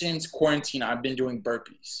ever since quarantine, I've been doing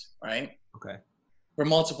burpees, right? Okay. For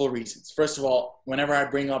multiple reasons. First of all, whenever I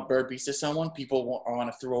bring up burpees to someone, people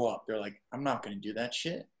want to throw up. They're like, I'm not going to do that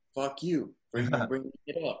shit. Fuck you for even bringing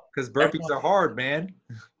it up. Because burpees are hard, man.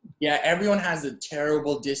 Yeah, everyone has a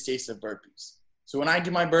terrible distaste of burpees. So when I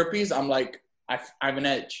do my burpees, I'm like, I have an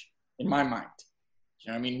edge in my mind.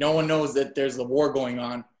 You know what I mean? No one knows that there's a war going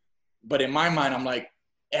on. But in my mind, I'm like,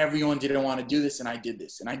 everyone didn't want to do this, and I did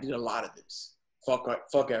this. And I did a lot of this.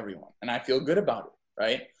 Fuck everyone. And I feel good about it,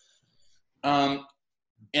 right?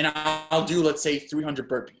 And I'll do, let's say, 300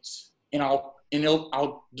 burpees. And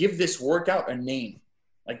I'll give this workout a name.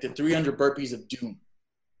 Like the 300 burpees of doom.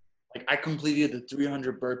 Like I completed the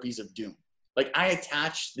 300 burpees of doom. Like I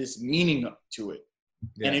attached this meaning to it.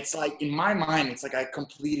 Yeah. And it's like, in my mind, it's like I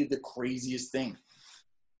completed the craziest thing.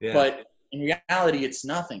 Yeah. But in reality, it's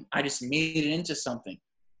nothing. I just made it into something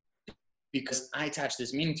because I attached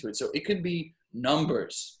this meaning to it. So it could be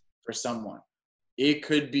numbers for someone. It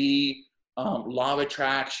could be law of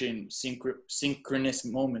attraction, synchronous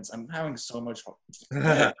moments. I'm having so much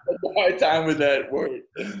hard time with that word.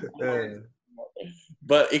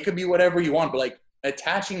 But it could be whatever you want. But like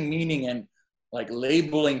attaching meaning and like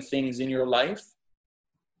labeling things in your life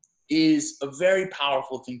is a very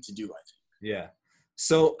powerful thing to do, I think. Yeah.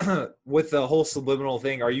 So with the whole subliminal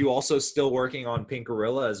thing, are you also still working on Pink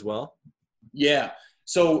Gorilla as well? Yeah.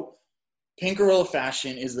 So Pink Gorilla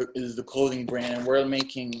Fashion is the clothing brand, and we're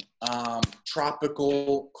making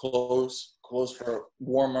tropical clothes for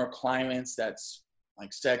warmer climates. That's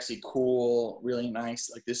like sexy, cool, really nice.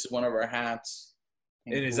 Like this is one of our hats.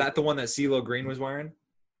 And is that the one that CeeLo Green was wearing?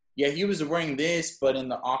 Yeah, he was wearing this, but in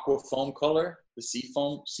the aqua foam color, the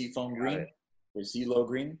seafoam green, or CeeLo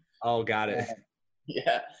Green. Oh, got it.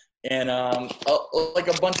 Yeah, and like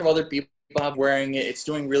a bunch of other people have wearing it. It's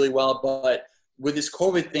doing really well, but with this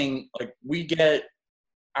COVID thing, like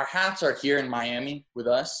our hats are here in Miami with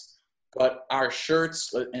us, but our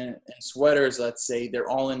shirts and sweaters, let's say, they're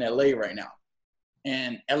all in LA right now,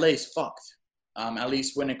 and LA is fucked. At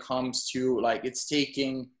least when it comes to like, it's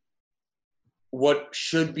taking what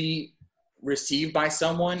should be received by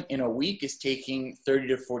someone in a week is taking 30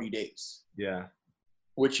 to 40 days. Yeah.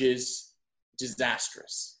 Which is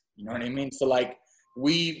disastrous. You know what I mean? So like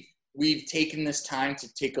we've taken this time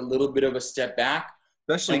to take a little bit of a step back.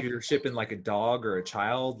 Especially if you're shipping like a dog or a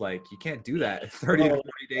child, like you can't do that in 30 to 40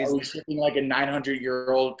 days. Are we shipping like a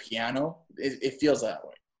 900-year-old piano? It feels that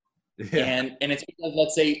way. Yeah. And it's because,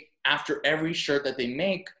 let's say, after every shirt that they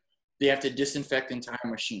make, they have to disinfect the entire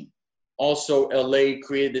machine. Also, LA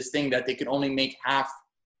created this thing that they can only make half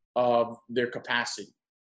of their capacity.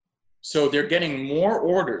 So they're getting more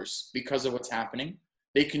orders because of what's happening.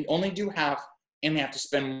 They can only do half, and they have to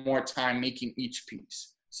spend more time making each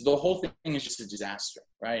piece. So the whole thing is just a disaster,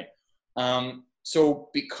 right? So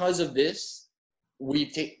because of this,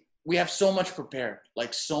 we have so much prepared,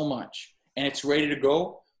 like so much, and it's ready to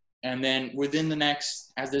go. And then within the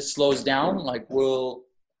next, as this slows down, like we'll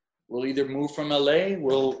either move from LA,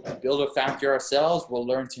 we'll build a factory ourselves, we'll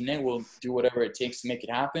learn to knit, we'll do whatever it takes to make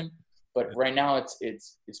it happen. But right now it's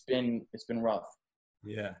been rough.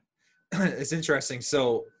 Yeah. It's interesting.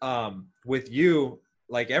 So with you,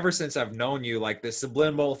 like ever since I've known you, like the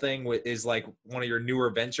subliminal thing is like one of your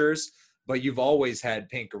newer ventures, but you've always had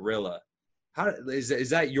Pink Gorilla. How is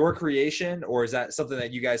that your creation, or is that something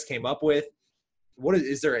that you guys came up with? What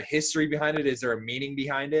is there a history behind it? Is there a meaning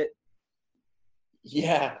behind it?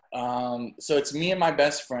 Yeah. So it's me and my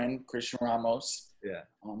best friend, Christian Ramos. Yeah.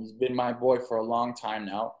 He's been my boy for a long time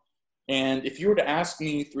now. And if you were to ask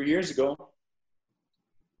me 3 years ago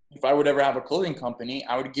if I would ever have a clothing company,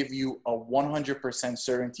 I would give you a 100%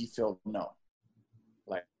 certainty filled no.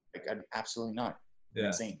 Like absolutely not. Yeah.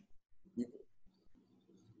 Insane.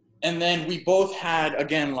 And then we both had,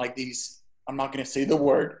 again, like these, I'm not going to say the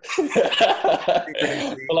word,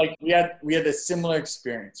 but like we had a similar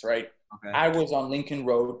experience, right? Okay. I was on Lincoln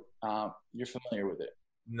Road. You're familiar with it?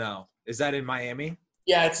 No. Is that in Miami?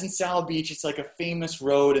 Yeah, it's in South Beach. It's like a famous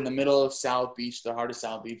road in the middle of South Beach, the heart of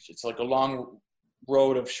South Beach. It's like a long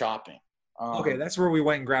road of shopping. Okay, that's where we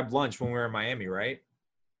went and grabbed lunch when we were in Miami, right?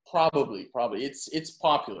 Probably. It's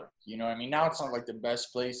popular. You know what I mean? Now it's not like the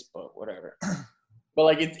best place, but whatever. But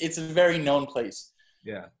like it's a very known place.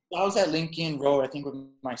 Yeah. I was at Lincoln Road, I think, with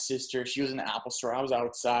my sister. She was in the Apple store. I was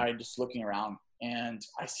outside just looking around, and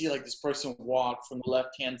I see like this person walk from the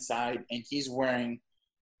left-hand side, and he's wearing,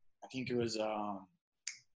 I think it was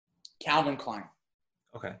Calvin Klein.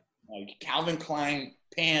 Okay. Like Calvin Klein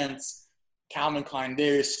pants, Calvin Klein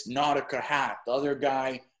this, Nautica hat. The other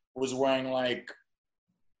guy was wearing like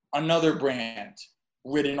another brand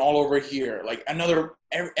written all over here. Like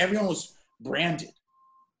everyone was branded.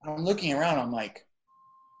 I'm looking around, I'm like,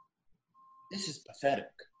 this is pathetic.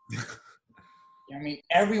 I mean,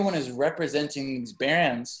 everyone is representing these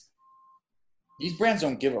brands. These brands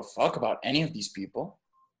don't give a fuck about any of these people.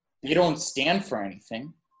 They don't stand for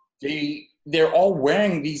anything. They're all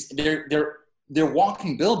wearing these. They're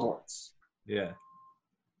walking billboards. Yeah.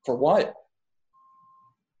 For what?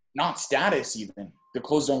 Not status even. The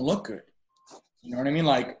clothes don't look good. You know what I mean?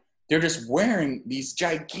 Like they're just wearing these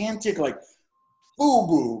gigantic like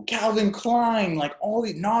FUBU, Calvin Klein, like all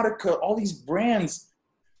these Nautica, all these brands.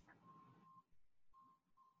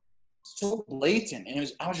 So blatant,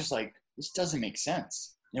 and I was just like, this doesn't make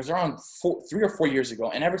sense. It was around 3 or 4 years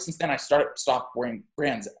ago, and ever since then I stopped wearing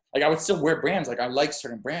brands. Like I would still wear brands. Like I like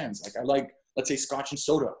certain brands. Like I like, let's say, Scotch and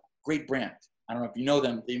Soda, great brand. I don't know if you know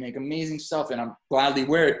them. They make amazing stuff, and I'm gladly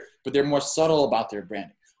wear it. But they're more subtle about their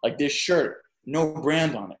branding. Like this shirt, no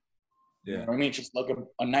brand on it. Yeah. You know what I mean? It's just like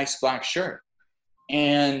a nice black shirt,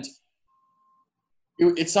 and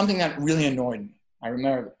it's something that really annoyed me. I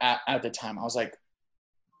remember at the time I was like,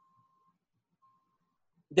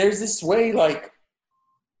 there's this way, like,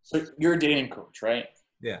 so you're a dating coach, right?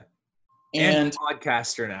 Yeah. and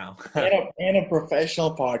podcaster now. and a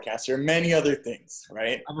professional podcaster, many other things,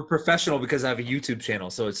 right? I'm a professional because I have a YouTube channel,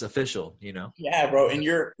 so it's official, you know. Yeah, bro. And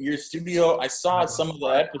your studio, I saw I'm some on of the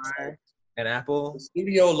Spotify episodes. and Apple. The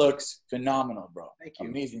studio looks phenomenal, bro. Thank you.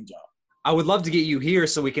 Amazing job. I would love to get you here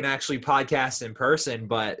so we can actually podcast in person,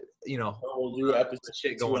 but you know, We'll do episode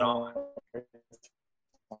shit 2 going on.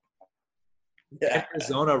 Yeah.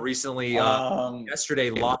 Arizona recently, yesterday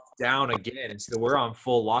locked down again, and so we're on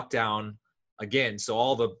full lockdown again. So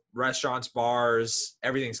all the restaurants, bars,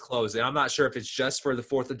 everything's closed, and I'm not sure if it's just for the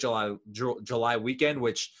 4th of July weekend,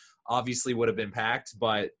 which obviously would have been packed,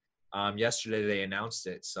 but yesterday they announced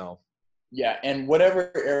it. So Yeah, and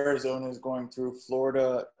whatever Arizona is going through,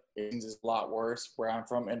 Florida is a lot worse where I'm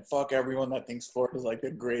from. And fuck everyone that thinks Florida is like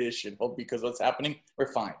the greatest shithole because what's happening,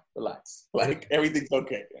 we're fine. Relax. Like everything's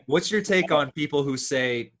okay. what's your take on people who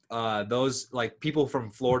say those like people from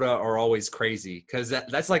Florida are always crazy? Because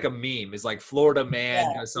that's like a meme. It's like Florida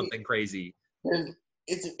man does something crazy.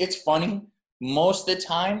 It's funny. Most of the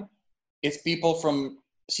time, it's people from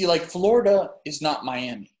like Florida is not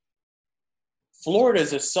Miami. Florida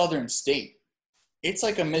is a southern state. It's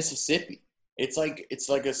like a Mississippi. It's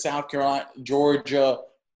like a South Carolina, Georgia,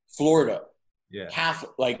 Florida. Yeah. Half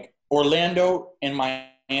like Orlando and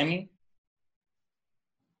Miami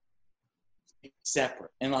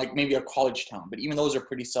separate, and like maybe a college town, but even those are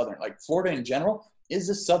pretty southern. Like Florida in general is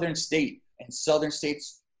a southern state, and southern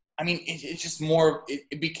states, I mean, it's just more.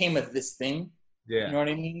 It became this thing. Yeah. You know what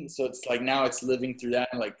I mean? So it's like now it's living through that,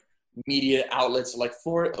 and like media outlets like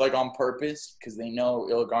Florida, like on purpose because they know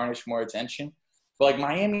it'll garnish more attention. But like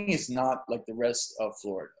Miami is not like the rest of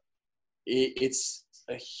Florida. It's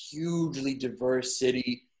a hugely diverse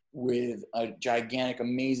city with a gigantic,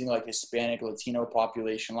 amazing like Hispanic, Latino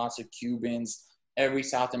population, lots of Cubans, every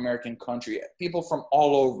South American country, people from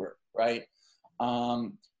all over, right?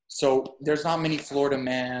 So there's not many Florida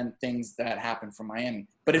man things that happen from Miami.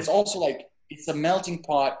 But it's also like it's a melting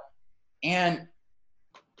pot, and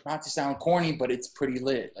not to sound corny, but it's pretty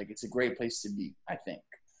lit. Like it's a great place to be, I think.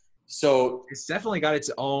 So it's definitely got its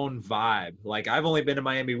own vibe. Like I've only been to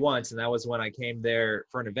Miami once, and that was when I came there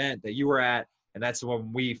for an event that you were at, and that's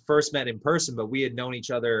when we first met in person, but we had known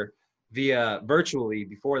each other via virtually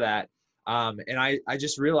before that. And I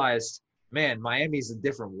just realized, man, Miami's a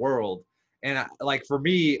different world. And like for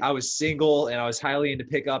me, I was single and I was highly into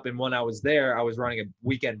pickup. And when I was there, I was running a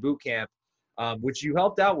weekend boot camp, which you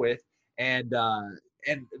helped out with. And the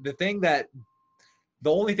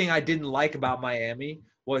only thing I didn't like about Miami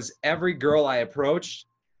was every girl I approached,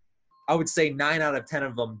 I would say 9 out of 10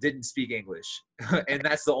 of them didn't speak English. And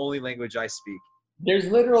that's the only language I speak. There's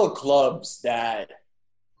literal clubs that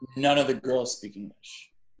none of the girls speak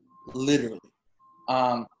English. Literally.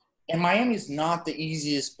 And Miami is not the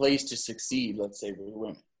easiest place to succeed, let's say, with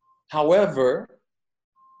women. However,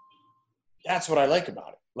 that's what I like about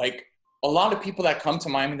it. Like, a lot of people that come to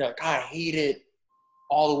Miami, they're like, I hate it.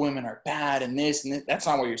 All the women are bad and this and this. That's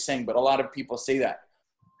not what you're saying, but a lot of people say that.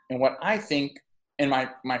 And what I think, and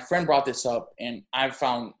my friend brought this up, and I've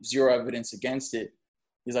found zero evidence against it,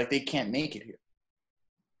 is like they can't make it here.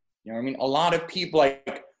 You know what I mean? A lot of people,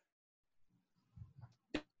 like,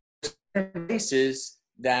 places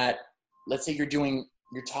that, let's say you're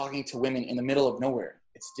talking to women in the middle of nowhere,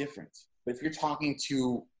 it's different. But if you're talking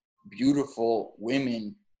to beautiful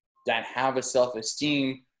women that have a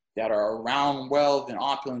self-esteem, that are around wealth and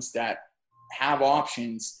opulence, that have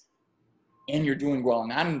options, and you're doing well in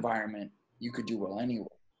that environment, you could do well anywhere,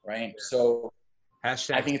 right? Yeah. So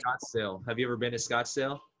hashtag I think Scottsdale. Have you ever been to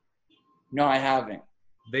Scottsdale? No, I haven't.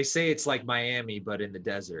 They say it's like Miami, but in the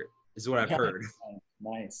desert, is what I've heard.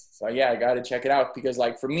 Nice. So yeah, I got to check it out because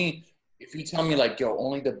like for me, if you tell me like, yo,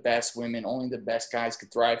 only the best women, only the best guys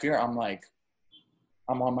could thrive here, I'm like,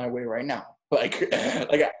 I'm on my way right now. Like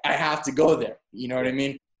I have to go there. You know what I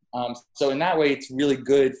mean? So in that way, it's really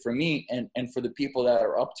good for me and for the people that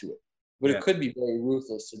are up to it. But it could be very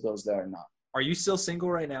ruthless to those that are not. Are you still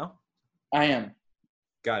single right now? I am.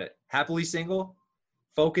 Got it. Happily single?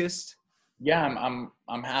 Focused? Yeah,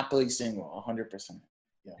 I'm happily single, 100%.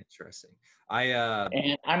 Yeah. Interesting.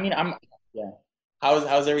 And I mean,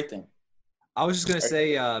 How's everything? I was just gonna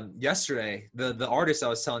say, yesterday, the artist I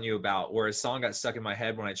was telling you about, where his song got stuck in my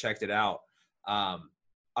head when I checked it out. I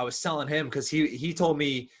was telling him because he told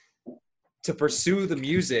me to pursue the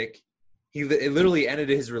music. It literally ended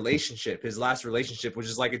his last relationship, which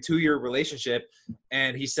is like a 2-year relationship.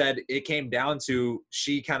 And he said it came down to,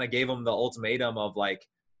 she kind of gave him the ultimatum of like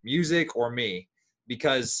music or me,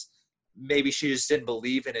 because maybe she just didn't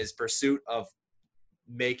believe in his pursuit of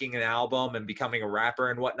making an album and becoming a rapper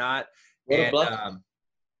and whatnot.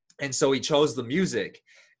 And so he chose the music.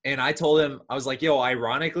 And I told him, I was like, yo,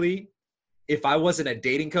 ironically, if I wasn't a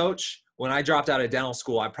dating coach, when I dropped out of dental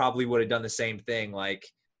school, I probably would have done the same thing. Like,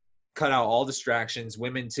 cut out all distractions,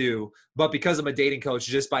 women too. But because I'm a dating coach,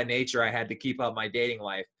 just by nature, I had to keep up my dating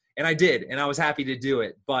life. And I did, and I was happy to do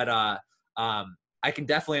it. But I can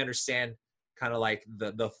definitely understand kind of like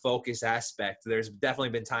the focus aspect. There's definitely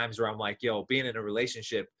been times where I'm like, yo, being in a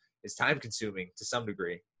relationship is time consuming to some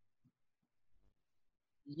degree.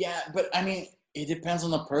 Yeah, but I mean, it depends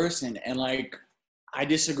on the person. And like, I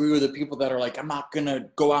disagree with the people that are like, I'm not going to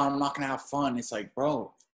go out, I'm not going to have fun. It's like,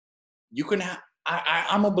 bro, you can have,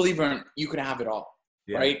 I'm a believer in you can have it all,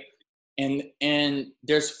 Yeah. right? And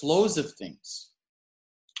there's flows of things.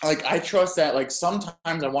 Like, I trust that, like,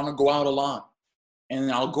 sometimes I want to go out a lot,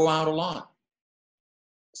 and I'll go out a lot.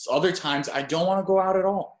 So other times I don't want to go out at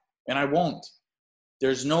all, and I won't.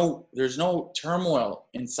 There's no turmoil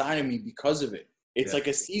inside of me because of it. It's like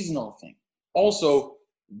a seasonal thing. Also,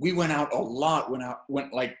 we went out a lot when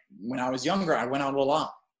I was younger. I went out a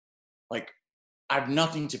lot. Like, I have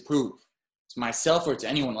nothing to prove to myself or to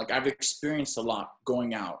anyone. Like, I've experienced a lot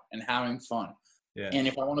going out and having fun. Yeah. And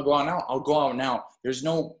if I want to go out now, I'll go out now. There's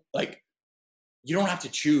no, like, you don't have to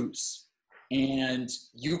choose. And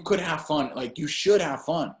you could have fun. Like, you should have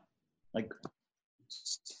fun. Like,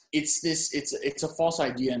 it's a false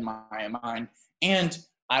idea in my mind. And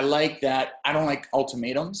I like that. I don't like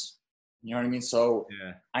ultimatums. You know what I mean? So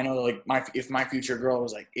I know, like, if my future girl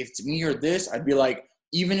was like, if it's me or this, I'd be like,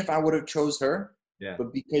 even if I would have chose her,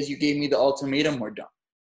 but because you gave me the ultimatum, we're done.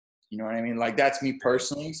 You know what I mean? Like, that's me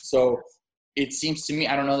personally. So it seems to me,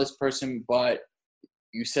 I don't know this person, but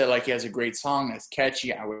you said, like, he has a great song that's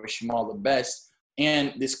catchy. I wish him all the best.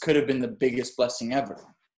 And this could have been the biggest blessing ever.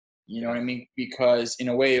 You know what I mean? Because in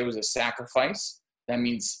a way, it was a sacrifice. That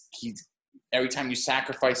means every time you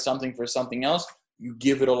sacrifice something for something else, you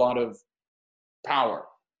give it a lot of power.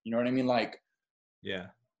 You know what I mean? Like,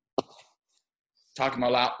 talking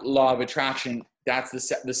about law of attraction, that's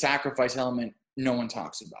the sacrifice element no one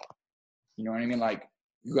talks about. You know what I mean? Like,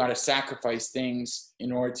 you got to sacrifice things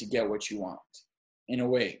in order to get what you want, in a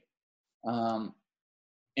way. And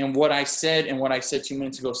what I said 2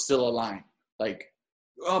 minutes ago still align. Like,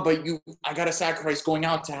 oh, but I got to sacrifice going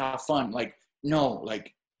out to have fun. Like, no,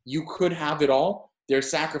 like, you could have it all. There's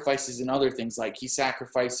sacrifices in other things. Like, he's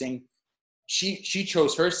sacrificing. She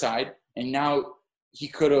chose her side, and now he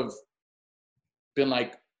could have been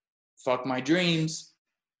like, fuck my dreams,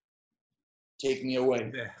 take me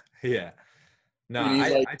away. Yeah. No,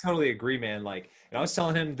 I totally agree, man. Like, and I was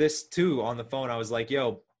telling him this too on the phone. I was like,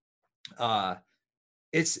 yo,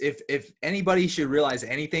 it's if anybody should realize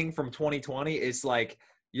anything from 2020, it's like,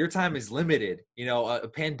 your time is limited. You know, a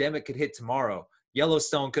pandemic could hit tomorrow.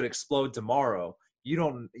 Yellowstone could explode tomorrow.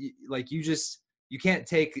 You can't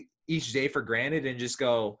take each day for granted and just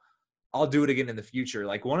go, I'll do it again in the future.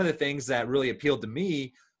 Like, one of the things that really appealed to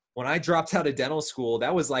me when I dropped out of dental school,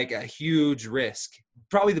 that was like a huge risk,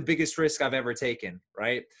 probably the biggest risk I've ever taken,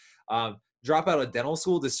 right? Drop out of dental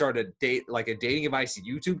school to start a dating advice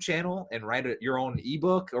YouTube channel and write your own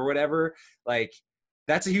ebook or whatever. Like,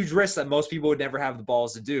 that's a huge risk that most people would never have the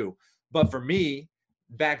balls to do. But for me,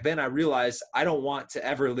 back then, I realized I don't want to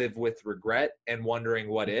ever live with regret and wondering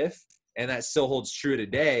what if, and that still holds true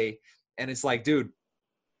today. And it's like, dude,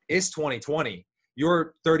 it's 2020.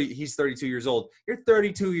 You're 30. He's 32 years old. You're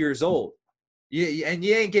 32 years old. And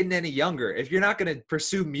you ain't getting any younger. If you're not going to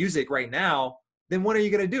pursue music right now, then when are you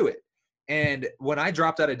going to do it? And when I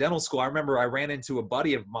dropped out of dental school, I remember I ran into a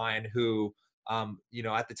buddy of mine who,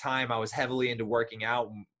 at the time I was heavily into working out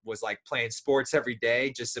and was like playing sports every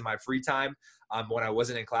day, just in my free time, when I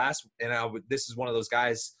wasn't in class. And this is one of those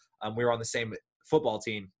guys, we were on the same football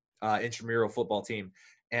team, intramural football team.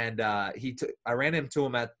 And I ran into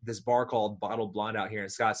him at this bar called Bottled Blonde out here in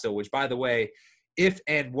Scottsdale, which, by the way, if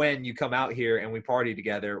and when you come out here and we party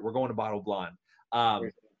together, we're going to Bottled Blonde.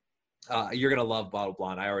 You're going to love Bottled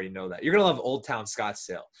Blonde. I already know that. You're going to love Old Town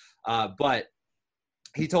Scottsdale. But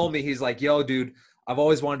he told me, he's like, yo, dude, I've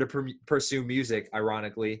always wanted to pursue music,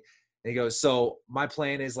 ironically. And he goes, so my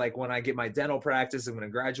plan is, like, when I get my dental practice, I'm going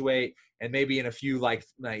to graduate, and maybe in a few, like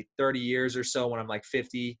 30 years or so, when I'm like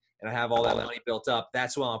 50 and I have all that money built up,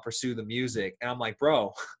 that's when I'll pursue the music. And I'm like,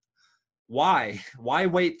 bro, why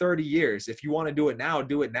wait 30 years? If you want to do it now,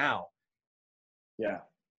 do it now. Yeah.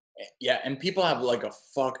 Yeah. And people have like a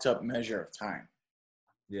fucked up measure of time.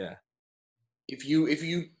 Yeah. If you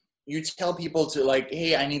tell people to, like,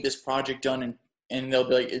 hey, I need this project done, and they'll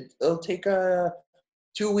be like, it'll take 2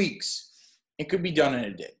 weeks. It could be done in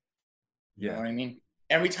a day. You know what I mean?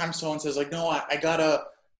 Every time someone says, like, no, I got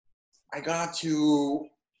to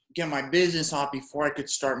get my business off before I could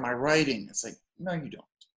start my writing. It's like, no, you don't.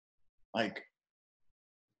 Like,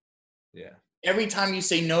 Yeah. every time you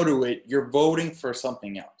say no to it, you're voting for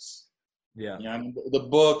something else. Yeah. You know, I mean, the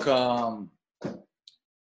book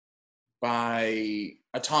by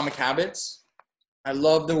Atomic Habits, I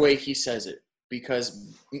love the way he says it,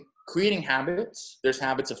 because creating habits, there's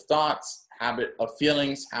habits of thoughts, habit of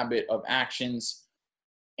feelings, habit of actions.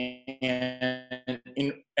 And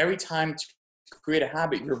every time to create a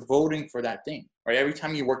habit, you're voting for that thing, right? Every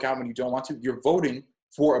time you work out when you don't want to, you're voting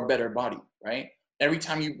for a better body, right? Every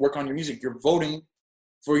time you work on your music, you're voting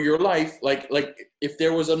for your life. Like if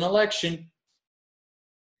there was an election,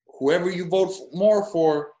 whoever you vote more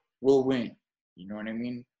for will win. You know what I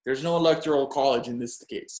mean? There's no electoral college in this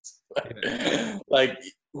case. Like,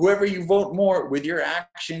 whoever you vote more with your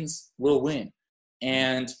actions will win.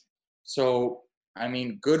 And so, I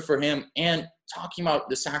mean, good for him. And talking about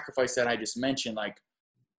the sacrifice that I just mentioned, like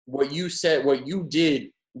what you said, what you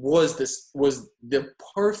did was the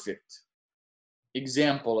perfect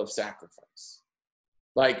example of sacrifice.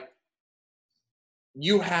 Like,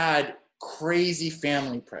 you had crazy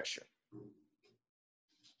family pressure.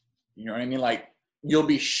 You know what I mean? Like, you'll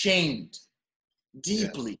be shamed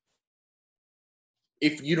deeply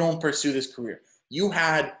if you don't pursue this career. You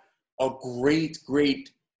had a great,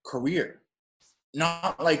 great career.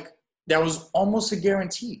 Not like that was almost a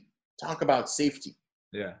guarantee. Talk about safety.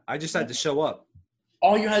 Yeah. I just had to show up.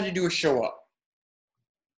 All you had to do was show up.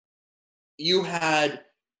 You had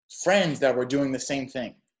friends that were doing the same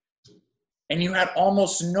thing. And you had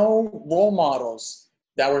almost no role models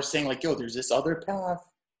that were saying, like, yo, there's this other path.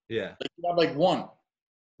 Yeah. Like, you have like one.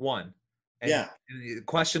 And, Yeah. and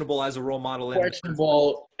questionable as a role model.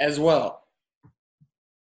 Questionable as well.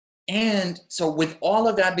 And so with all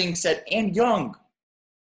of that being said, and young,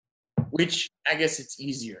 which I guess it's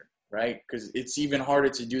easier, right? Because it's even harder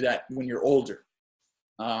to do that when you're older.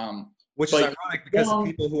 Which is ironic because the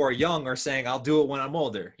people who are young are saying, I'll do it when I'm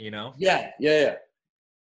older, you know? Yeah.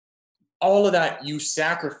 All of that, you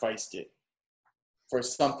sacrificed it for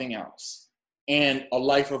something else and a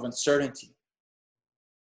life of uncertainty.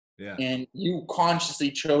 Yeah. And you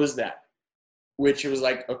consciously chose that, which was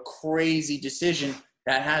like a crazy decision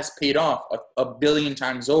that has paid off a billion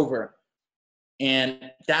times over.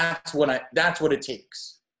 And that's what it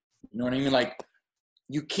takes. You know what I mean? Like,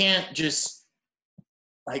 you can't just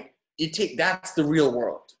that's the real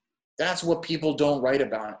world. That's what people don't write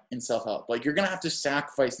about in self-help. Like, you're going to have to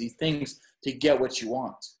sacrifice these things to get what you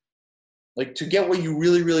want. Like, to get what you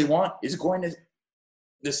really, really want is going to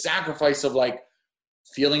the sacrifice of like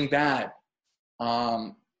feeling bad,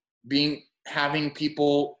 having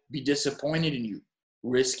people be disappointed in you,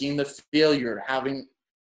 risking the failure, having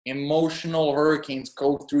emotional hurricanes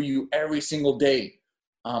go through you every single day.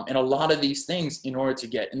 And a lot of these things in order to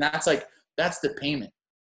get, and that's the payment.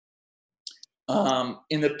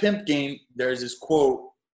 In the pimp game, there's this quote,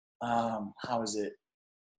 how is it?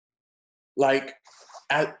 Like,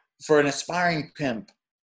 for an aspiring pimp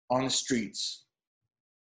on the streets,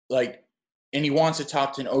 like, and he wants to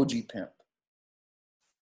talk to an OG pimp.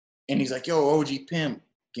 And he's like, yo, OG pimp,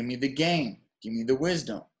 give me the game. Give me the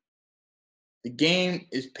wisdom. The game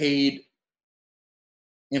is paid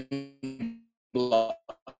in blood.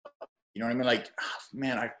 You know what I mean? Like, oh,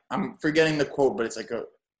 man, I'm forgetting the quote, but it's a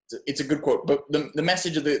good quote. But the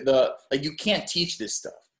message of the like, you can't teach this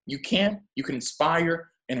stuff. You can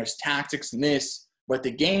inspire, and there's tactics in this, but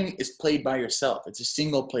the game is played by yourself. It's a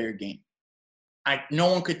single player game.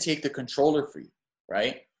 No one could take the controller for you,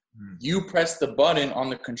 right? You press the button on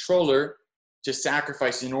the controller to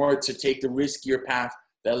sacrifice in order to take the riskier path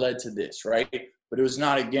that led to this, right? But it was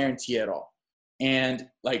not a guarantee at all. And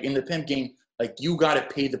like in the pimp game, like, you got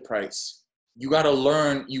to pay the price. You got to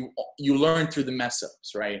learn. You learn through the mess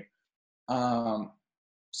ups, right?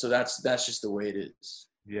 So that's just the way it is.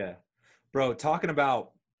 Yeah, bro. Talking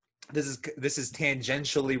about this is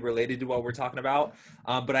tangentially related to what we're talking about.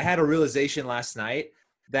 But I had a realization last night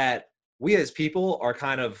that we as people are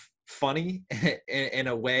kind of funny in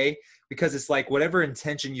a way, because it's like whatever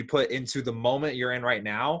intention you put into the moment you're in right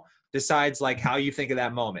now decides like how you think of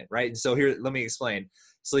that moment, right? And so here, let me explain.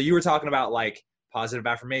 So you were talking about like positive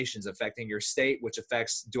affirmations affecting your state, which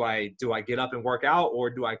affects, do I get up and work out, or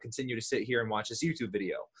do I continue to sit here and watch this YouTube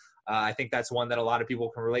video? I think that's one that a lot of people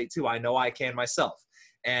can relate to. I know I can myself.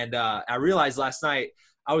 And I realized last night,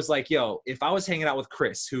 I was like, yo, if I was hanging out with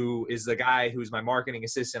Chris, who is the guy who's my marketing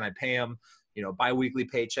assistant, I pay him, biweekly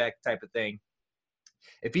paycheck type of thing.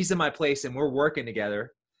 If he's in my place and we're working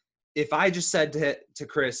together, if I just said to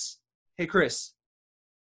Chris, hey, Chris,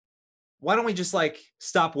 why don't we just like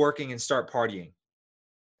stop working and start partying?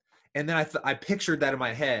 And then I pictured that in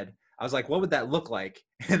my head. I was like, what would that look like?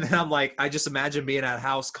 And then I'm like, I just imagine being at a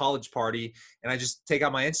house college party, and I just take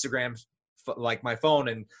out my Instagram, like my phone,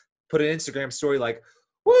 and put an Instagram story like,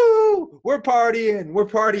 woo, we're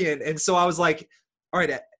partying. And so I was like, all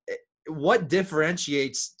right, what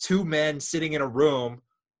differentiates two men sitting in a room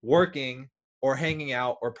working or hanging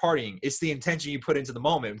out or partying? It's the intention you put into the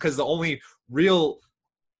moment, because the only real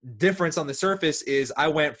difference on the surface is I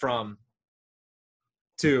went from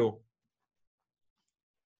to,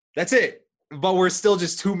 that's it. But we're still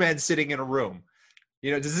just two men sitting in a room.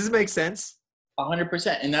 Does this make sense?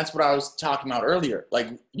 100%. And that's what I was talking about earlier. Like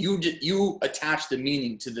you attach the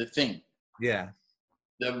meaning to the thing. Yeah.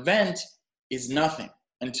 The event is nothing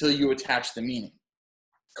until you attach the meaning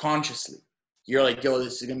consciously. You're like, yo,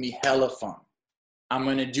 this is going to be hella fun. I'm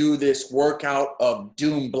going to do this workout of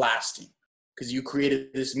doom blasting because you created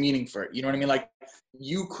this meaning for it. You know what I mean? Like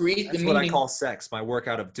you create That's the meaning. That's what I call sex, my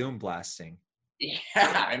workout of doom blasting.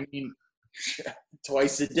 Yeah. I mean,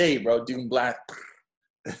 twice a day, bro, doom blast.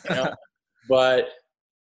 But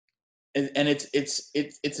and it's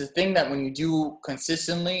a thing that when you do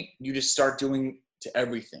consistently, you just start doing to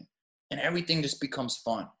everything, and everything just becomes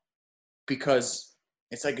fun because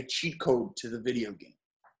it's like a cheat code to the video game.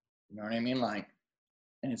 You know what I mean? Like,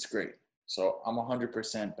 and it's great. So I'm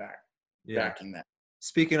 100% backing that.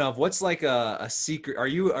 Speaking of, what's like a secret? Are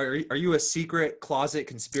you a secret closet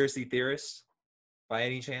conspiracy theorist by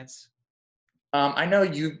any chance? I know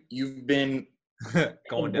you've been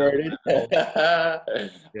going down.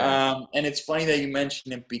 And it's funny that you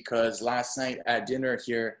mentioned it because last night at dinner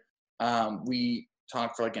here, we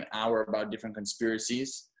talked for like an hour about different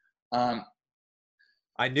conspiracies.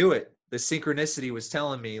 I knew it. The synchronicity was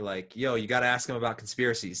telling me like, yo, you got to ask him about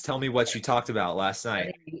conspiracies. Tell me what you talked about last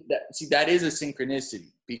night. That is a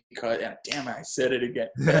synchronicity because, damn it, I said it again.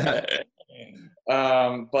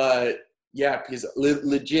 But yeah, because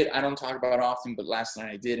legit, I don't talk about it often, but last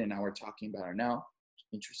night I did, and now we're talking about it now.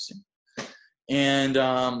 Interesting. And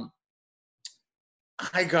I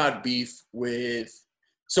got beef with,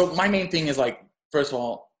 so my main thing is like, first of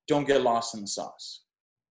all, don't get lost in the sauce,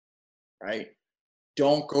 right?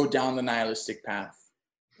 Don't go down the nihilistic path.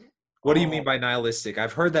 What do you mean by nihilistic?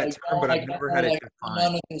 I've heard that term, but I've never had it defined.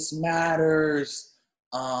 None of this matters.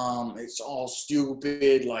 It's all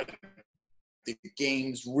stupid. Like the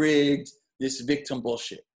game's rigged. This victim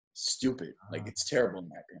bullshit. Stupid. Like it's terrible in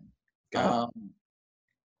my opinion.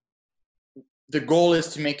 The goal is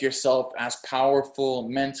to make yourself as powerful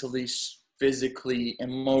mentally, physically,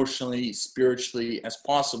 emotionally, spiritually as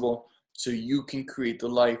possible so you can create the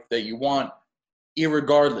life that you want,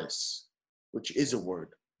 irregardless, which is a word,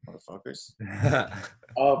 motherfuckers,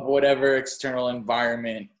 of whatever external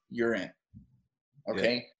environment you're in.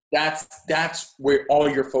 Okay? Yeah. That's where all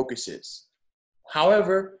your focus is.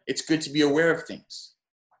 However, it's good to be aware of things.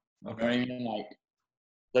 Okay. You know what I mean? Like,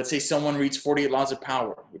 let's say someone reads 48 Laws of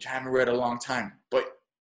Power, which I haven't read in a long time, but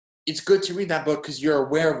it's good to read that book because you're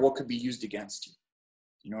aware of what could be used against you.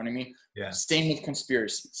 You know what I mean? Yeah. Same with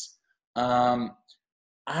conspiracies. I'm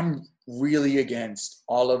really against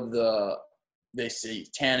all of the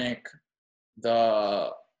satanic,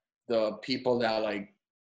 the people that like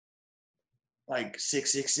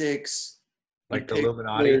 666, like the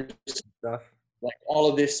Illuminati stuff. Like all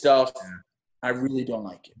of this stuff, yeah. I really don't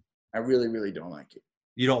like it. I really, really don't like it.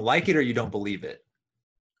 You don't like it or you don't believe it?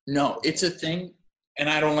 No, it's a thing, and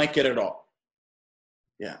I don't like it at all.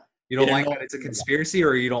 Yeah. You don't like that it's a conspiracy,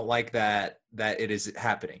 or you don't like that it is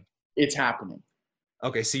happening? It's happening.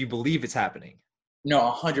 Okay, so you believe it's happening? No,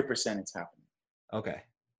 100% it's happening. Okay.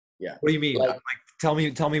 Yeah. What do you mean? Like, tell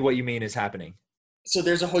me what you mean is happening. So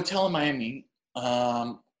there's a hotel in Miami.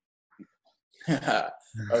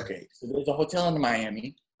 Okay, so there's a hotel in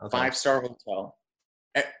Miami, okay. 5-star hotel.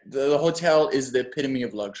 The hotel is the epitome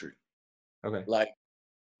of luxury. Okay. Like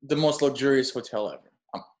the most luxurious hotel ever.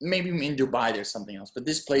 Maybe in Dubai there's something else, but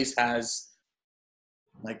this place has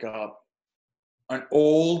like an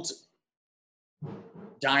old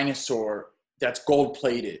dinosaur that's gold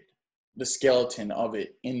plated, the skeleton of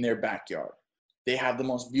it in their backyard. They have the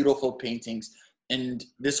most beautiful paintings, and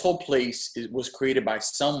this whole place was created by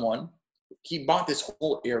someone. He bought this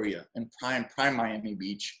whole area in prime Miami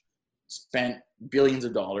Beach, spent billions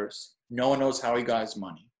of dollars. No one knows how he got his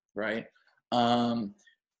money, right? And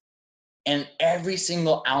every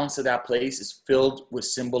single ounce of that place is filled with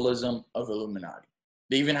symbolism of Illuminati.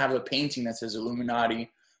 They even have a painting that says Illuminati.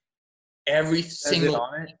 Every single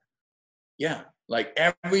on it? Yeah, like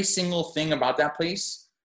every single thing about that place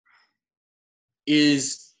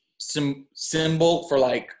is some symbol for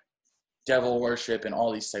like devil worship and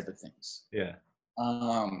all these type of things. Yeah.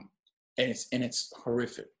 it's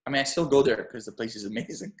horrific. I mean, I still go there because the place is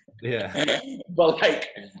amazing. Yeah. But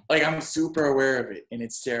like I'm super aware of it, and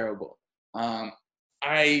it's terrible. I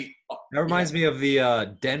That reminds me of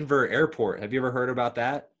the Denver airport. Have you ever heard about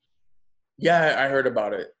that? Yeah, I heard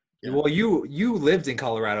about it. Yeah. Well, you lived in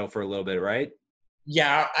Colorado for a little bit, right?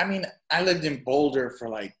 Yeah, I mean, I lived in Boulder for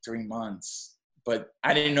like 3 months, but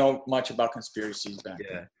I didn't know much about conspiracies back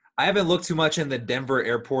Yeah. then. I haven't looked too much in the Denver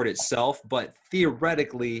airport itself, but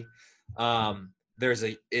theoretically,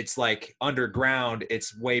 it's like underground,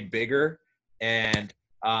 it's way bigger. And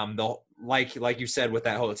the like you said with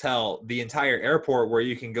that hotel, the entire airport where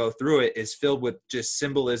you can go through it is filled with just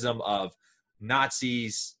symbolism of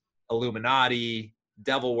Nazis, Illuminati,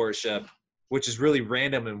 devil worship, which is really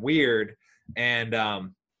random and weird. And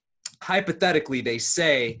hypothetically, they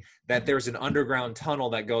say that there's an underground tunnel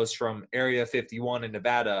that goes from Area 51 in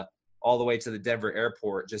Nevada all the way to the Denver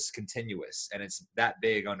airport, just continuous, and it's that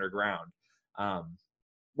big underground.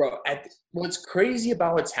 Bro, what's crazy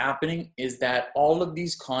about what's happening is that all of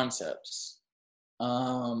these concepts,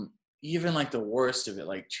 even like the worst of it,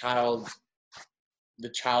 like the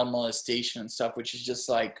child molestation and stuff, which is just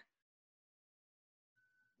like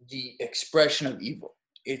the expression of evil.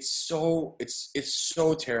 It's so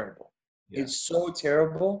terrible. Yeah. It's so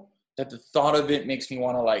terrible that the thought of it makes me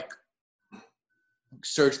want to like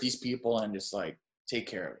search these people and just like take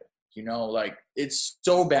care of it. You know, like it's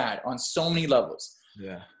so bad on so many levels.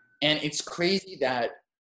 Yeah. And it's crazy that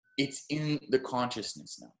it's in the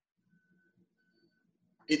consciousness now.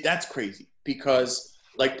 That's crazy because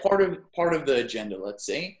like part of the agenda, let's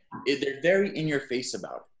say, they're very in your face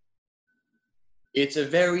about it. It's a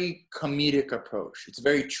very comedic approach. It's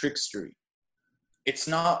very trickstery. It's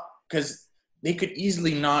not because they could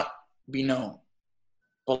easily not be known.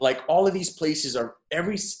 But like all of these places are,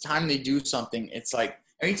 every time they do something, it's like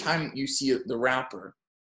every time you see the rapper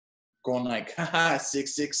going like, haha,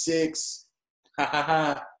 666, ha ha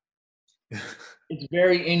ha. It's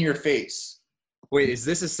very in your face. Wait, is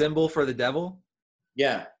this a symbol for the devil?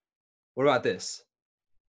 Yeah. What about this?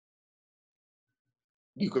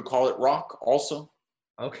 You could call it rock also.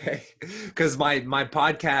 Okay. Because my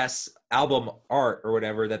podcast album art or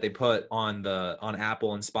whatever that they put on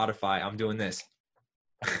Apple and Spotify, I'm doing this.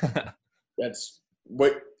 That's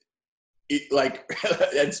what it like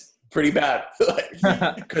that's pretty bad.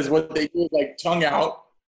 Because what they do is like tongue out,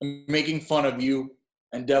 making fun of you,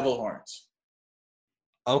 and devil horns.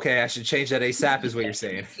 Okay, I should change that ASAP is what you're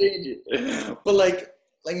saying. Change it. But like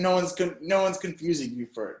no one's confusing you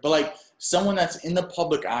for it. But like someone that's in the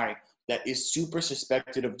public eye that is super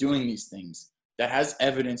suspected of doing these things, that has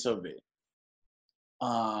evidence of it,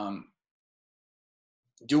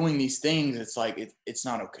 doing these things, it's like it's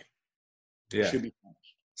not okay. Yeah. It should be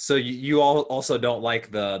punished. So you all also don't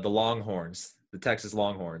like the Longhorns, the Texas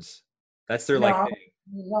Longhorns. That's their I'm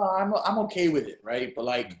okay with it, right? But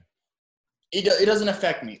like it doesn't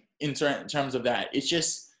affect me in terms of that. It's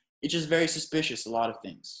just very suspicious. A lot of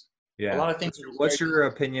things. Yeah. A lot of things. What's your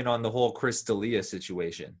opinion on the whole Chris D'Elia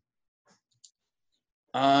situation?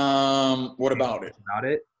 What about it? About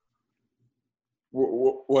it?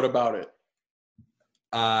 What about it?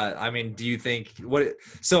 I mean, do you think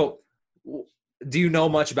so do you know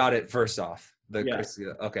much about it first off? Chris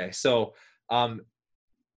D'Elia? Okay. So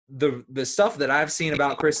the stuff that I've seen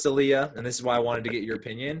about Chris D'Elia, and this is why I wanted to get your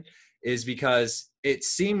opinion, is because it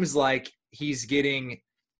seems like he's getting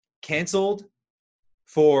canceled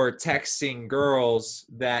for texting girls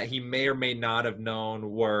that he may or may not have known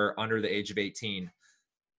were under the age of 18.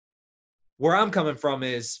 Where I'm coming from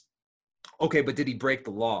is, okay, but did he break the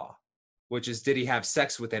law? Which is, did he have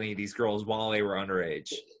sex with any of these girls while they were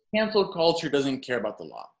underage? Cancel culture doesn't care about the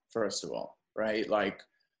law, first of all, right? Like,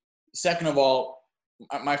 second of all,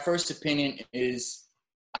 my first opinion is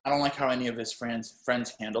I don't like how any of his friends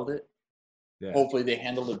handled it. Yeah. Hopefully they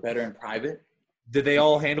handled it better in private. Did they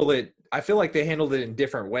all handle it? I feel like they handled it in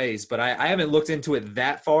different ways, but I haven't looked into it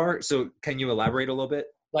that far. So can you elaborate a little bit?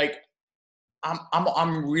 Like,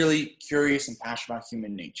 I'm really curious and passionate about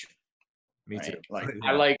human nature. Me too. Like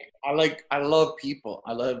yeah. I love people.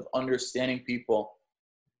 I love understanding people.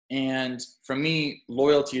 And for me,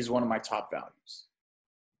 loyalty is one of my top values.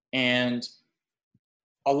 And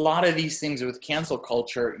a lot of these things with cancel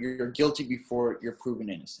culture, you're guilty before you're proven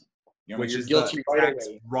innocent. You know, which is guilty the exact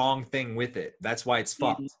wrong thing with it. That's why it's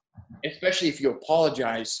fucked. Especially if you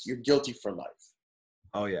apologize, you're guilty for life.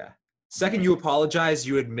 Oh yeah. Second you apologize,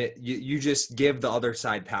 you admit you just give the other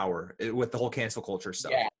side power with the whole cancel culture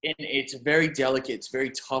stuff. Yeah, and it's very delicate. It's very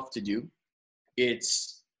tough to do.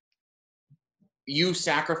 It's you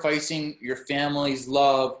sacrificing your family's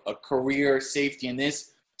love, a career, safety, and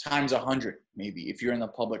this times 100 maybe if you're in the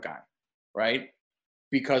public eye. right?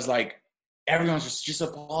 Because like everyone's just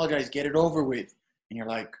apologize, get it over with. And you're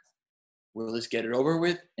like, will this get it over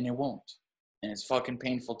with? And it won't. And it's fucking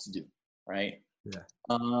painful to do, right? Yeah.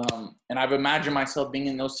 And I've imagined myself being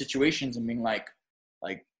in those situations and being like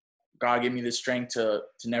God give me the strength to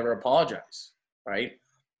never apologize, right?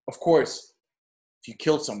 Of course, if you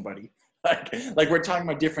killed somebody, like we're talking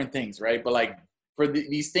about different things, right? But like for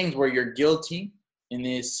these things where you're guilty in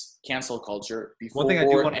this cancel culture, before. One thing I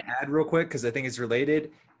do want to add real quick, because I think it's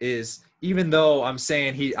related, is even though I'm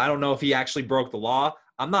saying I don't know if he actually broke the law,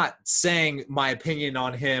 I'm not saying my opinion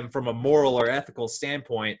on him from a moral or ethical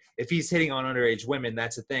standpoint. If he's hitting on underage women,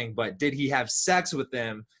 that's a thing. But did he have sex with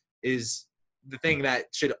them is the thing that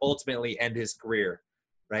should ultimately end his career,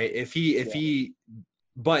 right?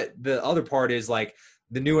 But the other part is like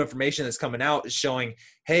the new information that's coming out is showing,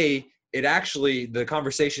 hey, it actually, the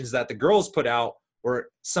conversations that the girls put out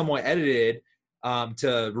were somewhat edited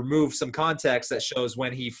to remove some context that shows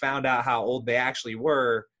when he found out how old they actually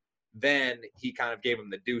were, then he kind of gave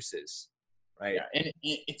them the deuces, right? Yeah, and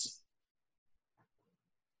it's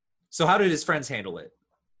so how did his friends handle it?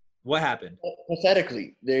 What happened?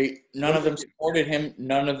 pathetically. None of them supported him.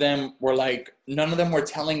 None of them were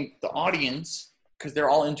telling the audience, because they're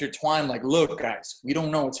all intertwined, like, look, guys, we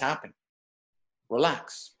don't know what's happening.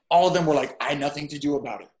 Relax. All of them were like, I had nothing to do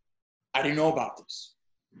about it. I didn't know about this.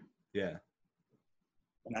 Yeah.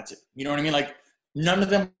 And that's it. You know what I mean? Like, none of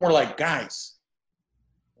them were like, guys,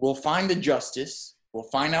 we'll find the justice. We'll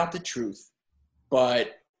find out the truth.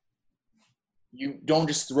 But you don't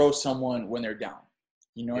just throw someone when they're down.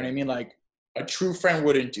 You know what I mean? Like, a true friend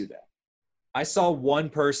wouldn't do that. I saw one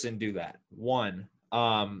person do that. One.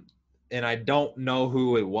 And I don't know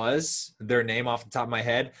who it was, their name off the top of my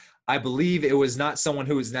head. I believe it was not someone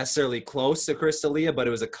who was necessarily close to Chris D'Elia, but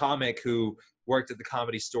it was a comic who worked at the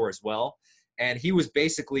Comedy Store as well. And he was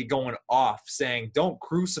basically going off saying, don't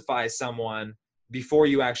crucify someone before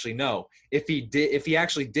you actually know. If he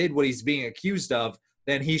actually did what he's being accused of,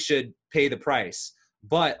 then he should pay the price.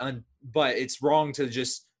 But it's wrong to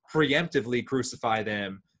just preemptively crucify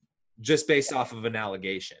them just based off of an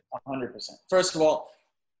allegation. 100%. First of all,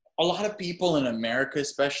 a lot of people in America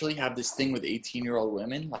especially have this thing with 18-year-old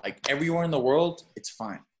women. Like, everywhere in the world, it's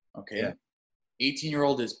fine, okay? Yeah.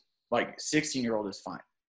 18-year-old is, like, 16-year-old is fine.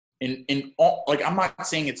 In all, like, I'm not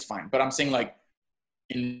saying it's fine, but I'm saying, like,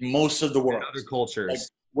 in most of the world. In other cultures. Like,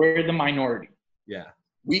 we're the minority. Yeah.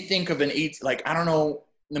 We think of an I don't know,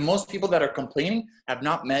 the most people that are complaining have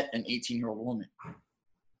not met an 18-year-old woman,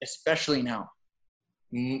 especially now.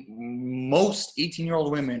 Most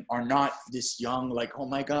 18-year-old women are not this young, like, oh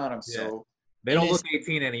my God, I'm so. They don't look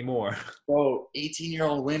 18 anymore. Bro,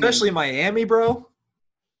 18-year-old women. Especially in Miami, bro.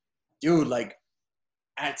 Dude, like,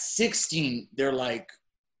 at 16, they're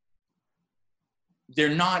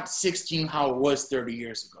not 16 how it was 30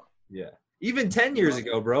 years ago. Yeah. Even 10 years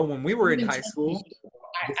ago, bro, when we were in high school,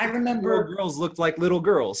 I remember girls looked like little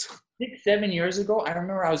girls. 6-7 years ago, I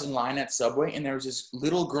remember I was in line at Subway, and there was this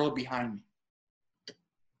little girl behind me.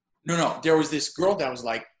 No, there was this girl that was,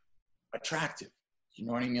 like, attractive. You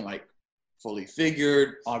know what I mean? Like, fully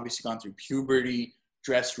figured, obviously gone through puberty,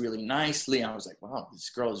 dressed really nicely. I was like, wow,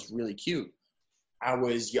 this girl is really cute. I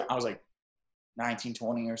was like 19,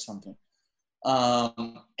 20 or something.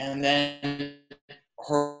 And then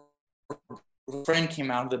her friend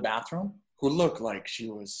came out of the bathroom who looked like she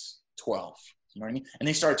was 12. You know what I mean? And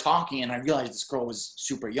they started talking, and I realized this girl was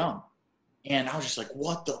super young. And I was just like,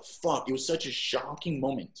 what the fuck? It was such a shocking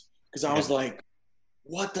moment. Because I was like,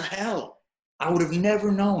 what the hell? I would have never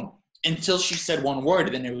known until she said one word,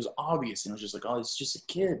 and then it was obvious. And it was just like, oh, it's just a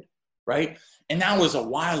kid, right? And that was a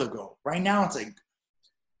while ago. Right now, it's like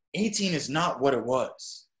 18 is not what it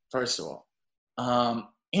was, first of all.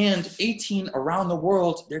 And 18 around the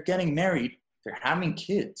world, they're getting married. They're having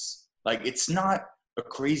kids. Like, it's not a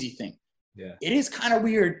crazy thing. Yeah. It is kind of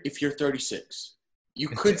weird if you're 36. You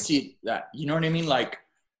could see that. You know what I mean? Like,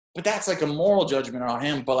 but that's like a moral judgment on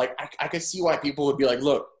him. But like, I could see why people would be like,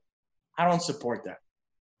 look, I don't support that.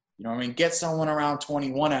 You know what I mean? Get someone around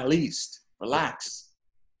 21 at least. Relax.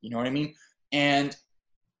 You know what I mean? And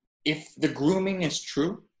if the grooming is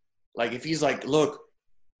true, like if he's like, look,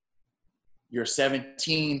 you're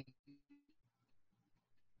 17,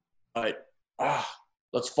 but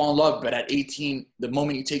let's fall in love. But at 18, the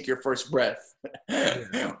moment you take your first breath,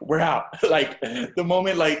 we're out. Like the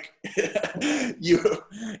moment, like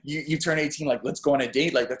you turn 18, like let's go on a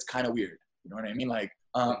date. Like that's kind of weird. You know what I mean? Like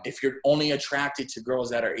if you're only attracted to girls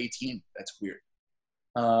that are 18, that's weird.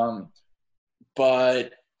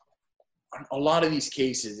 But a lot of these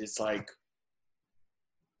cases, it's like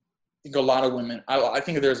I think a lot of women. I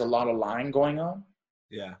think there's a lot of lying going on.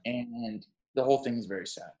 Yeah. And the whole thing is very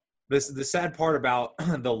sad. The sad part about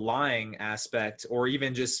the lying aspect, or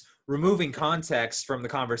even just removing context from the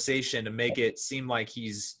conversation to make it seem like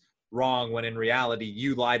he's wrong when in reality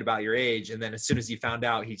you lied about your age, and then as soon as he found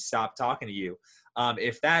out, he stopped talking to you.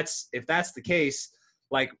 If that's the case,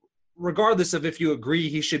 like regardless of if you agree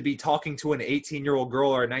he should be talking to an 18-year-old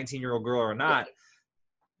girl or a 19-year-old girl or not,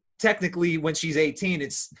 technically when she's 18,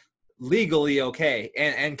 it's legally okay.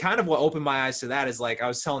 And kind of what opened my eyes to that is, like, I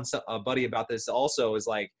was telling a buddy about this also, is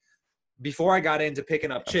like, before I got into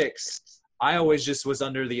picking up chicks, I always just was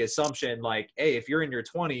under the assumption, like, hey, if you're in your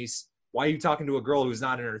 20s, why are you talking to a girl who's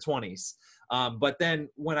not in her 20s? But then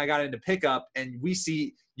when I got into pickup, and we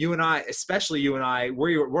see you and I, especially you and I,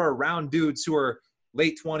 we're around dudes who are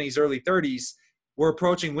late 20s, early 30s. We're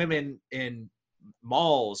approaching women in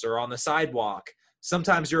malls or on the sidewalk.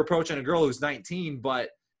 Sometimes you're approaching a girl who's 19, but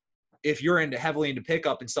if you're heavily into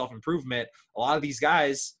pickup and self-improvement, a lot of these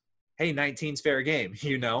guys, hey, 19's fair game,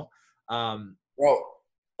 you know? Bro,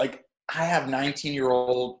 like, I have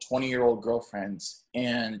 19-year-old, 20-year-old girlfriends,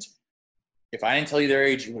 and if I didn't tell you their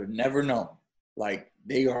age, you would have never known. Like,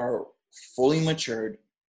 they are fully matured,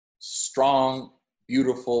 strong,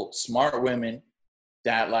 beautiful, smart women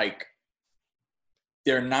that, like,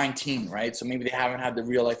 they're 19, right? So maybe they haven't had the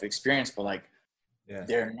real life experience, but, like,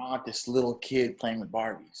 they're not this little kid playing with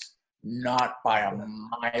Barbies. Not by a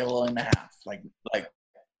mile and a half. Like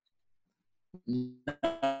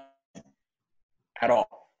at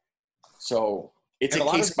all. So it's a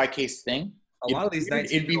case by case thing. A lot of these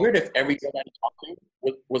 19, it'd be weird if every girl that I talk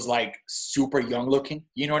to was like super young looking.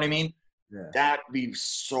 You know what I mean? Yeah. That'd be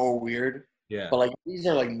so weird. Yeah. But like, these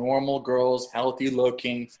are like normal girls, healthy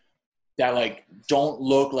looking, that like don't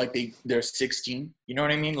look like they're 16. You know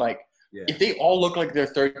what I mean? Like, if they all look like they're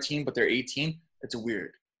 13 but they're 18, it's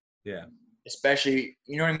weird. Yeah. Especially,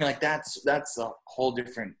 you know what I mean? Like, that's a whole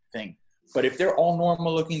different thing. But if they're all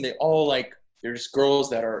normal looking, they all like, they're just girls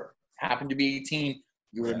that happen to be 18,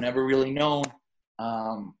 you would have never really known.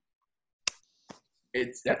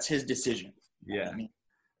 That's his decision. Yeah. I mean,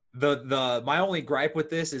 my only gripe with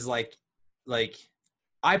this is like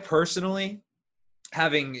I personally,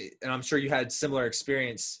 and I'm sure you had similar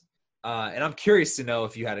experience, and I'm curious to know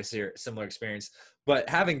if you had a similar experience, but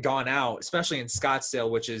having gone out, especially in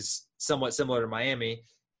Scottsdale, which is somewhat similar to Miami,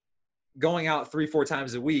 going out 3-4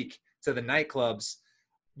 times a week to the nightclubs,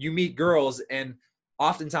 you meet girls, and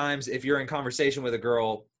oftentimes if you're in conversation with a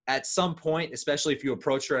girl, at some point, especially if you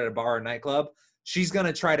approach her at a bar or nightclub, she's going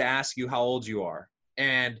to try to ask you how old you are.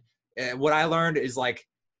 And what I learned is, like,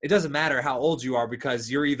 it doesn't matter how old you are, because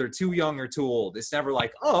you're either too young or too old. It's never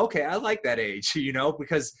like, oh, okay, I like that age, you know,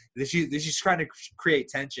 because she's trying to create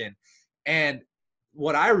tension. And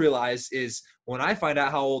what I realize is, when I find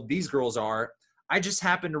out how old these girls are, I just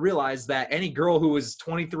happen to realize that any girl who was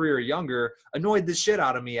 23 or younger annoyed the shit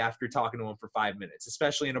out of me after talking to them for 5 minutes,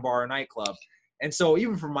 especially in a bar or nightclub. And so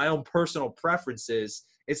even for my own personal preferences,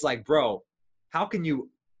 it's like, bro, how can you,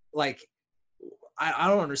 like, I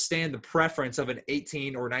don't understand the preference of an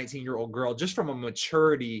 18 or 19-year-old girl just from a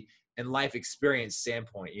maturity and life experience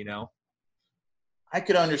standpoint, you know? I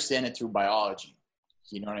could understand it through biology.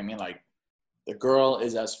 You know what I mean? Like, the girl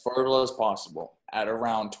is as fertile as possible at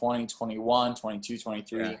around 20, 21, 22,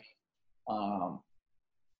 23. Yeah.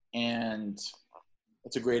 And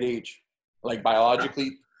it's a great age. Like,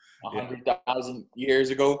 biologically, 100,000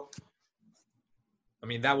 years ago. I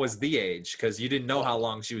mean, that was the age, because you didn't know how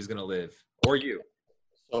long she was going to live, or you.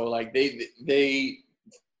 So, like, it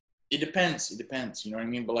depends. It depends. You know what I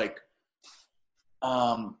mean? But, like,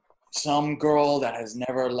 some girl that has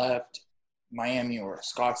never left Miami or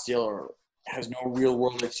Scottsdale, or has no real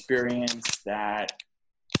world experience, that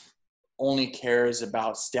only cares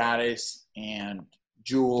about status and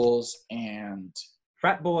jewels and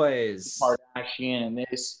frat boys, Kardashian, and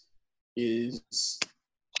this is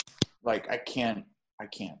like, I can't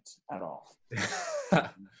at all.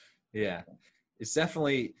 Yeah. It's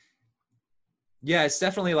definitely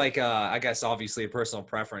like, I guess obviously a personal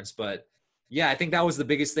preference, but yeah, I think that was the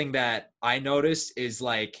biggest thing that I noticed is,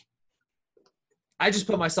 like, I just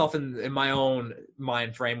put myself in my own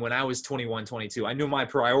mind frame when I was 21, 22. I knew my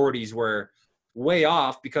priorities were way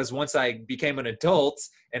off, because once I became an adult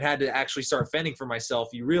and had to actually start fending for myself,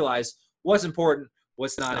 you realize what's important,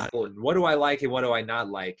 what's not important. What do I like and what do I not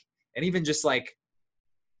like? And even just, like,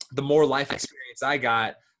 the more life experience I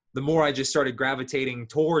got, the more I just started gravitating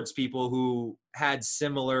towards people who had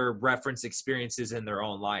similar reference experiences in their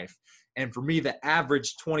own life. And for me, the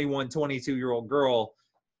average 21, 22-year-old girl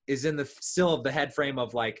is still of the head frame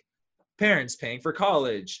of, like, parents paying for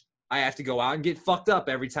college. I have to go out and get fucked up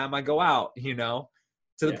every time I go out, you know,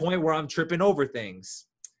 to the point where I'm tripping over things.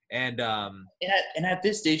 And at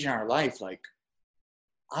this stage in our life, like,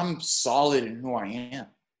 I'm solid in who I am.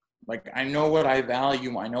 Like, I know what I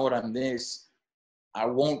value. I know what I'm this. I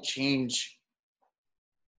won't change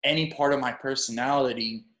any part of my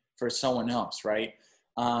personality for someone else, right?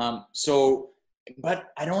 But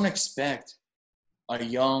I don't expect a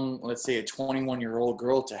young, let's say a 21-year-old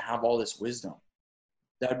girl to have all this wisdom.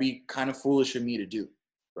 That'd be kind of foolish of me to do,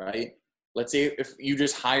 right? Let's say if you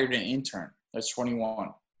just hired an intern that's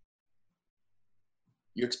 21.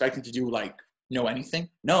 You expect him to do, like, know anything?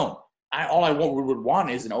 No. All I would want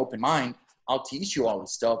is an open mind. I'll teach you all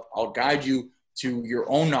this stuff. I'll guide you to your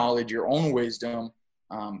own knowledge, your own wisdom.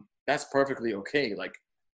 That's perfectly okay. Like,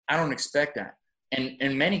 I don't expect that. And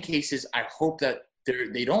in many cases, I hope that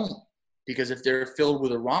they don't, because if they're filled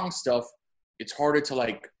with the wrong stuff, it's harder to,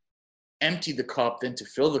 like, empty the cup than to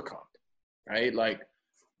fill the cup, right? Like,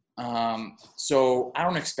 so I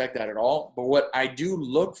don't expect that at all. But what I do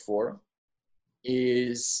look for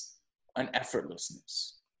is an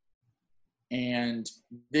effortlessness. And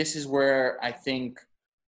this is where I think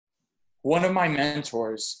one of my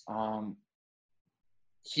mentors,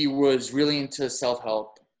 he was really into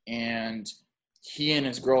self-help, and he and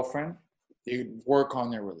his girlfriend, they would work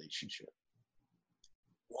on their relationship.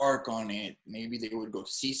 Work on it. Maybe they would go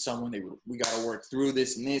see someone. We got to work through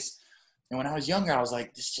this and this. And when I was younger, I was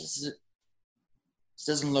like, this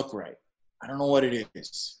doesn't look right. I don't know what it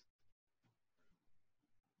is.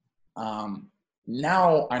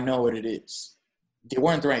 Now I know what it is. They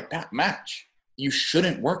weren't the right match. You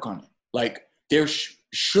shouldn't work on it. Like, there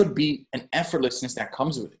should be an effortlessness that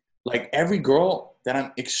comes with it. Like, every girl that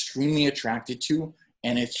I'm extremely attracted to,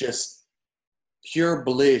 and it's just pure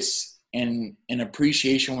bliss and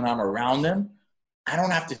appreciation when I'm around them, I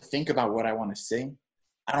don't have to think about what I want to say.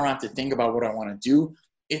 I don't have to think about what I want to do.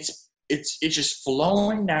 It's just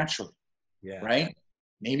flowing naturally. Yeah. Right?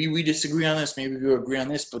 Maybe we disagree on this, maybe we agree on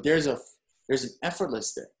this, but there's an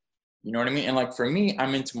effortless there. You know what I mean? And, like, for me,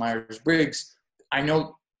 I'm into Myers-Briggs. I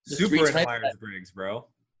know super into Myers-Briggs, bro.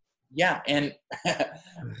 Yeah, and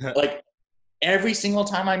like, every single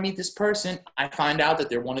time I meet this person, I find out that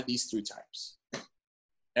they're one of these 3 types.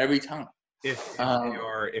 Every time. If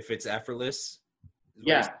it's effortless.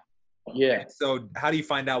 Yeah. Yeah. So how do you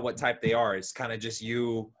find out what type they are? It's kind of just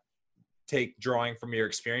you drawing from your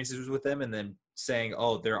experiences with them and then saying,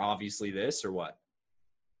 oh, they're obviously this, or what?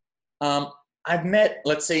 I've met,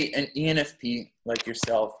 let's say, an ENFP like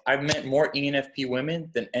yourself. I've met more ENFP women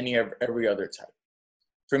than every other type.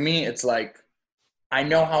 For me, it's like, I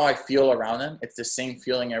know how I feel around them. It's the same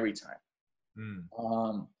feeling every time.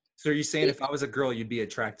 So are you saying if I was a girl, you'd be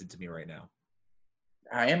attracted to me right now?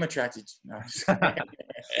 I am attracted to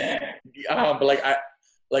but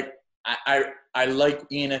I like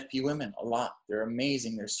ENFP women a lot. They're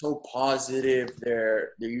amazing. They're so positive.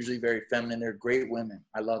 They're usually very feminine. They're great women.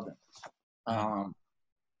 I love them.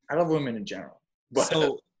 I love women in general. But,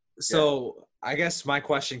 so I guess my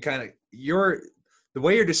question kind of, the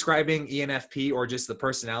way you're describing ENFP, or just the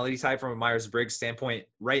personality type from a Myers-Briggs standpoint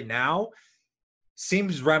right now,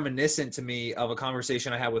 seems reminiscent to me of a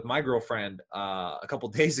conversation I had with my girlfriend a couple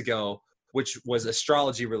days ago, which was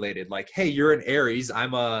astrology related. Like, hey, you're an Aries.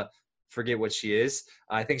 I'm forget what she is.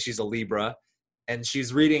 I think she's a Libra. And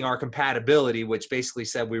she's reading our compatibility, which basically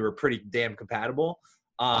said we were pretty damn compatible.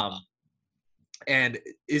 And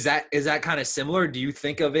is that kind of similar? Do you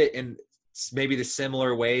think of it in maybe the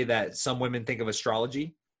similar way that some women think of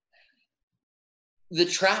astrology? The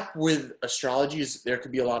trap with astrology is there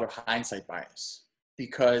could be a lot of hindsight bias,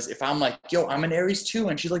 because if I'm like, yo, I'm an Aries too,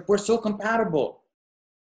 and she's like, we're so compatible,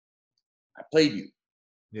 I played you.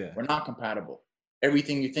 Yeah. We're not compatible.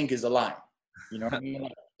 Everything you think is a lie. You know what I mean?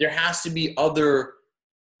 Like, there has to be other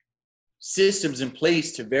systems in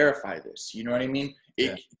place to verify this. You know what I mean?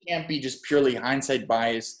 It can't be just purely hindsight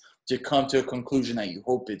bias to come to a conclusion that you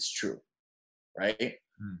hope it's true. Right?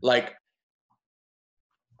 Like,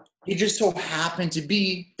 it just so happened to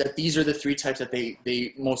be that these are the 3 types that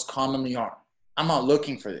they most commonly are. I'm not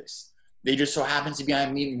looking for this. They just so happen to be, I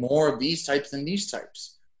meet more of these types than these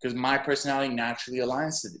types, because my personality naturally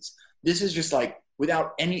aligns to this. This is just like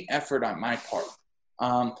without any effort on my part.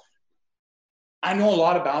 I know a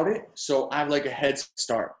lot about it, so I have like a head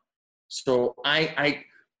start. So I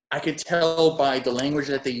could tell by the language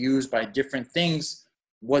that they use, by different things,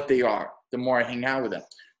 what they are, the more I hang out with them.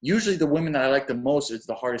 Usually the women that I like the most is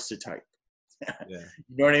the hardest to type. Yeah.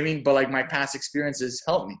 You know what I mean? But like, my past experiences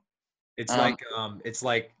help me. It's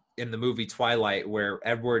like in the movie Twilight, where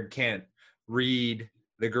Edward can't read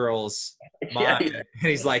the girl's mind, and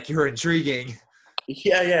he's like, you're intriguing.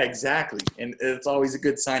 Yeah, exactly. And it's always a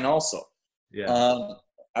good sign also. Yeah.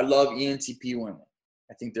 I love ENTP women.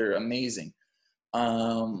 I think they're amazing.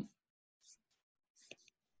 And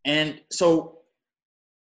so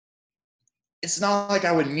it's not like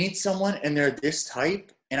I would meet someone and they're this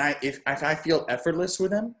type, and if I feel effortless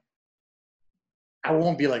with them, I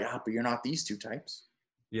won't be like, but you're not these two types.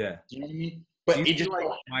 Yeah. You know what I mean? Do But you it just feel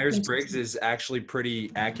like Myers-Briggs is actually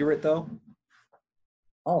pretty accurate, though?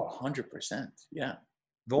 100%. Yeah.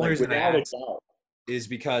 The only reason I without a ask doubt. is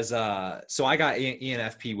because so I got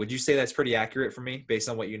ENFP. Would you say that's pretty accurate for me based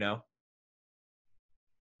on what you know?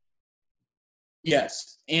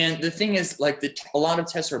 Yes. And the thing is, like, a lot of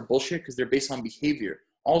tests are bullshit because they're based on behavior.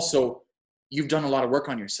 Also, you've done a lot of work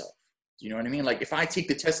on yourself. You know what I mean? Like, if I take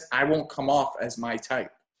the test, I won't come off as my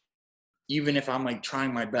type, even if I'm like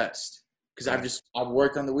trying my best, because I've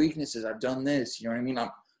worked on the weaknesses. I've done this. You know what I mean?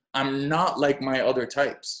 I'm not like my other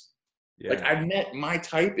types. Yeah. Like, I've met my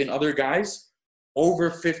type in other guys over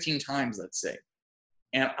 15 times, let's say,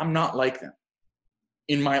 and I'm not like them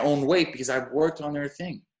in my own way because I've worked on their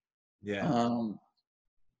thing. Yeah.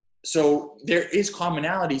 So there is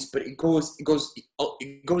commonalities, but it goes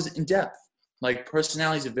in depth. Like,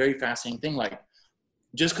 personality is a very fascinating thing. Like,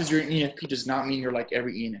 just because you're an ENFP does not mean you're like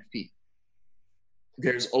every ENFP.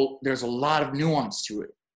 There's a lot of nuance to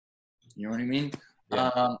it. You know what I mean?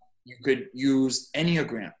 Yeah. You could use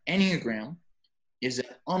Enneagram. Enneagram is an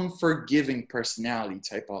unforgiving personality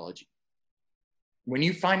typology. When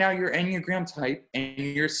you find out your Enneagram type and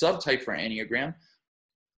your subtype for Enneagram,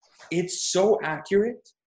 it's so accurate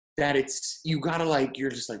that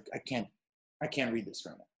you're just like, I can't read this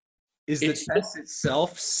right now. Is the test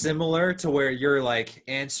itself similar to where you're like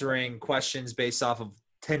answering questions based off of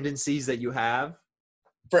tendencies that you have?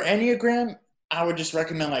 For Enneagram, I would just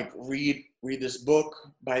recommend like read this book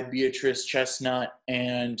by Beatrice Chestnut,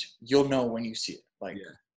 and you'll know when you see it. Like,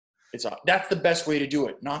 that's the best way to do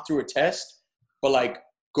it. Not through a test, but like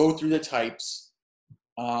go through the types,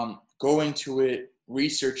 go into it,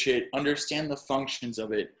 research it, understand the functions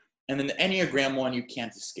of it, and then the Enneagram one you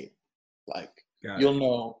can't escape. Like, you'll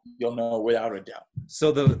know without a doubt.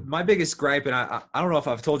 So my biggest gripe, and I don't know if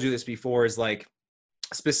I've told you this before, is like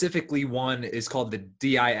specifically one is called the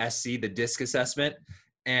DISC, the DISC assessment.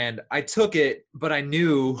 And I took it, but I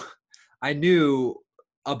knew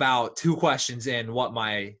about 2 questions in what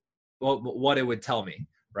it would tell me,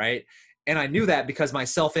 right? And I knew that because my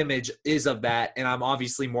self-image is of that, and I'm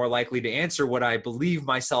obviously more likely to answer what I believe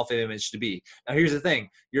my self-image to be. Now, here's the thing.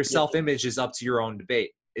 Your self-image is up to your own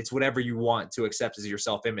debate. It's whatever you want to accept as your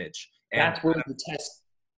self-image. And that's where the test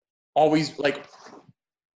always, like,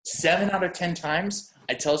 7 out of 10 times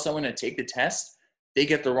I tell someone to take the test, they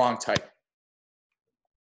get the wrong type.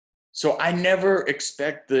 So I never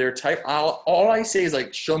expect their type. All I say is,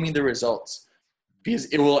 like, show me the results, because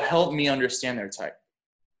it will help me understand their type.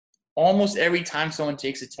 Almost every time someone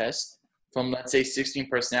takes a test from, let's say, 16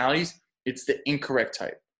 personalities, it's the incorrect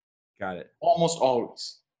type. Got it. Almost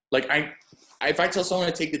always. Like, if I tell someone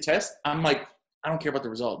to take the test, I'm like, I don't care about the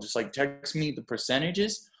result. Just like text me the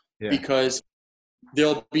percentages, because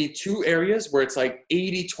there'll be 2 areas where it's like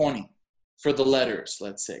 80-20 for the letters,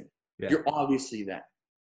 let's say. Yeah. You're obviously that.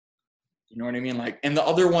 You know what I mean? Like, and the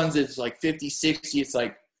other ones, it's like 50-60. It's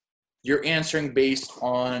like you're answering based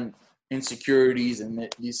on insecurities and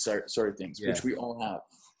these sort of things, which we all have.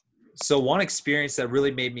 So one experience that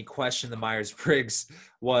really made me question the Myers-Briggs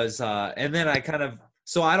was, and then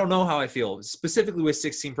so I don't know how I feel specifically with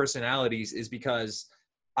 16 personalities, is because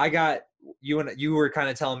I got you were kind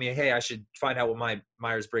of telling me, hey, I should find out what my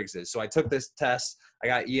Myers-Briggs is. So I took this test. I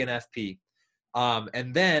got ENFP.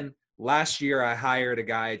 And then last year I hired a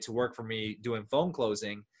guy to work for me doing phone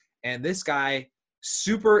closing. And this guy,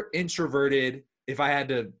 super introverted, if I had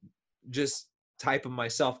to just type him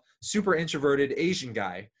myself, super introverted Asian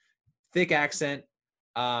guy, thick accent,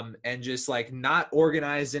 and just like not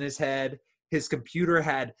organized in his head. His computer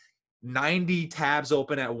had 90 tabs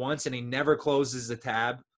open at once, and he never closes the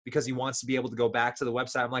tab because he wants to be able to go back to the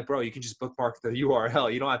website. I'm like, bro, you can just bookmark the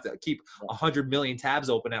URL. You don't have to keep 100 million tabs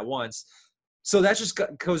open at once. So that just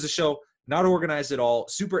goes to show, not organized at all,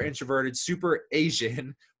 super introverted, super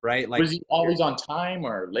Asian, right? Like, was he always on time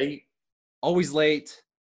or late? Always late.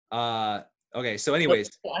 Okay, so anyways.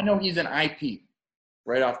 I know he's an IP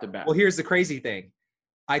right off the bat. Well, here's the crazy thing.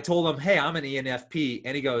 I told him, hey, I'm an ENFP.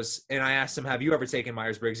 And he goes, and I asked him, have you ever taken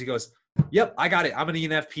Myers-Briggs? He goes, yep, I got it. I'm an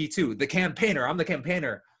ENFP too. The campaigner. I'm the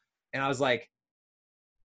campaigner. And I was like,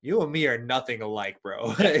 you and me are nothing alike,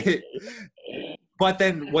 bro. But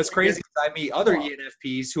then what's crazy is I meet other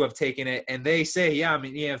ENFPs who have taken it, and they say, yeah, I'm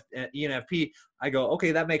an ENFP. I go,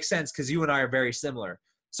 okay, that makes sense because you and I are very similar.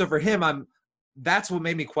 So for him, that's what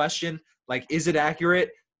made me question, like, is it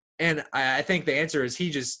accurate? And I think the answer is he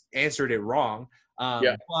just answered it wrong.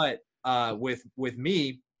 Yeah. But with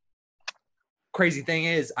me, crazy thing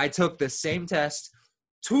is I took the same test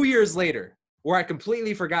 2 years later where I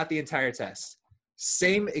completely forgot the entire test.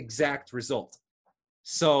 Same exact result.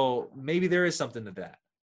 So maybe there is something to that.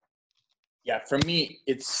 Yeah, for me,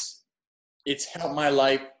 it's helped my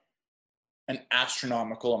life an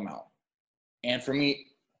astronomical amount. And for me,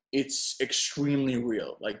 it's extremely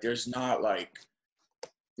real. Like there's not like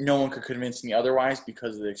no one could convince me otherwise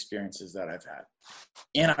because of the experiences that I've had.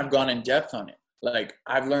 And I've gone in depth on it. Like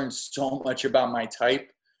I've learned so much about my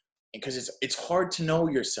type because it's hard to know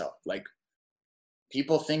yourself. Like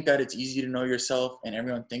people think that it's easy to know yourself and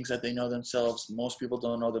everyone thinks that they know themselves. Most people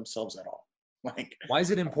don't know themselves at all. Like why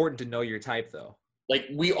is it important to know your type though? Like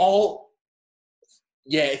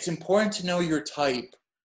it's important to know your type.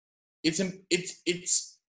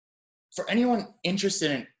 It's for anyone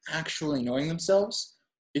interested in actually knowing themselves,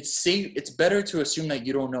 it's better to assume that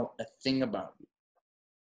you don't know a thing about you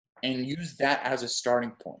and use that as a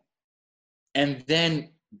starting point and then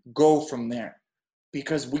go from there.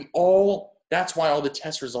 Because that's why all the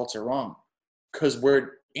test results are wrong. Because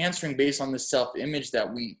we're answering based on the self-image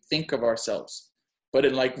that we think of ourselves. But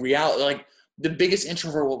in like reality, like the biggest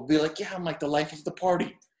introvert will be like, yeah, I'm like the life of the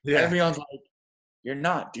party. Yeah. Everyone's like, you're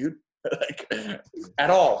not, dude. Like at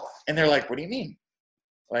all. And they're like, what do you mean?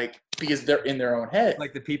 Like, because they're in their own head.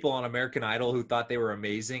 Like the people on American Idol who thought they were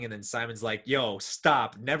amazing. And then Simon's like, yo,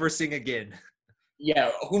 stop, never sing again.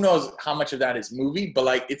 Yeah. Who knows how much of that is movie, but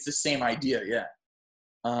like, it's the same idea. Yeah.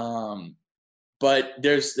 But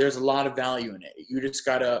there's a lot of value in it. You just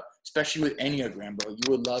gotta, especially with Enneagram, bro, you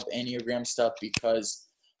would love Enneagram stuff because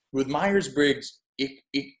with Myers-Briggs,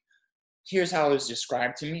 here's how it was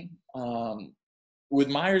described to me. With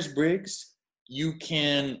Myers-Briggs, you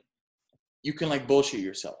can like bullshit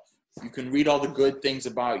yourself. You can read all the good things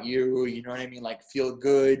about you, you know what I mean? Like feel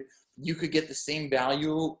good. You could get the same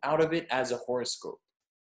value out of it as a horoscope,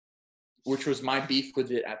 which was my beef with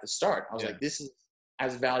it at the start. I was like, this is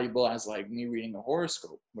as valuable as like me reading a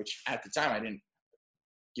horoscope, which at the time I didn't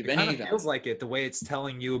give any value. It feels like it, the way it's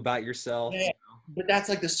telling you about yourself. Yeah, but that's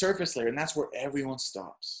like the surface layer, and that's where everyone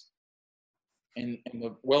stops. And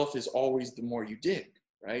the wealth is always the more you dig,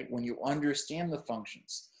 right? When you understand the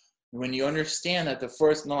functions, when you understand that the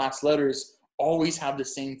first and the last letters always have the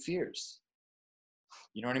same fears.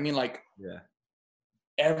 You know what I mean? Like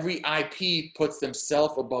every IP puts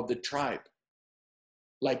themselves above the tribe.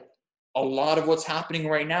 Like a lot of what's happening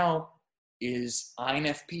right now is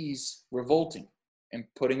INFPs revolting and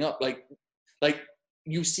putting up like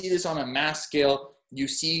you see this on a mass scale. You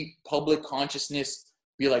see public consciousness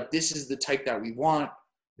be like, this is the type that we want.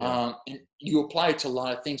 And you apply it to a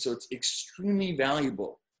lot of things. So it's extremely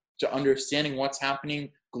valuable to understanding what's happening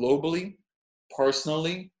globally,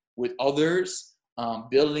 personally, with others,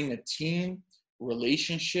 building a team,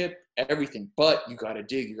 relationship, everything. But you got to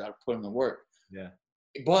dig, you got to put in the work. Yeah.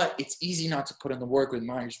 But it's easy not to put in the work with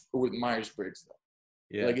Myers-Briggs though.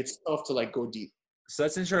 Yeah. Like it's tough to like go deep. So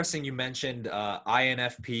that's interesting. You mentioned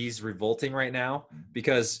INFPs revolting right now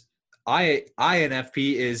because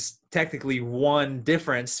INFP is technically one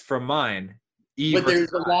difference from mine. But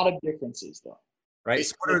there's a lot of differences though. Right.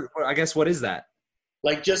 So I guess what is that?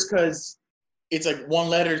 Like just because it's like one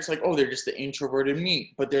letter, it's like, oh, they're just the introverted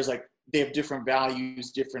me. But there's like, they have different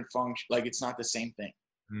values, different functions. Like it's not the same thing.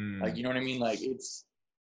 Like, you know what I mean? Like it's.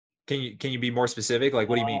 Can you be more specific? Like,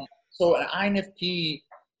 what do you mean? So an INFP,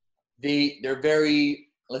 they're very,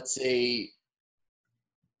 let's say,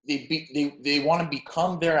 they want to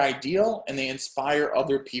become their ideal and they inspire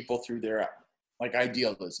other people through their like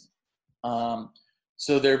idealism.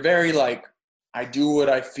 So they're very like, I do what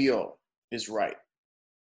I feel is right.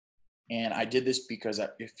 And I did this because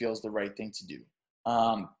it feels the right thing to do.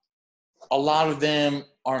 A lot of them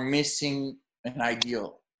are missing an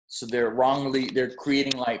ideal. So they're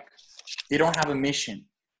creating like, they don't have a mission.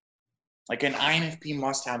 Like an INFP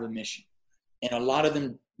must have a mission. And a lot of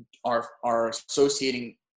them are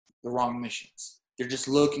associating the wrong missions. They're just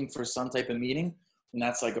looking for some type of meaning. And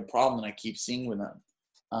that's like a problem that I keep seeing with them.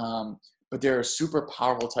 But they're a super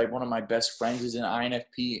powerful type. One of my best friends is an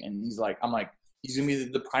INFP. And he's like, he's going to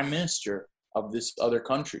be the prime minister of this other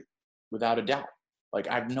country without a doubt. Like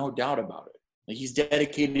I have no doubt about it. Like he's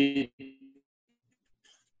dedicated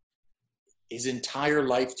his entire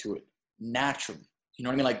life to it naturally. You know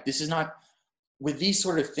what I mean? Like this is not with these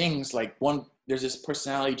sort of things. Like there's this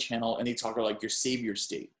personality channel and they talk about like your savior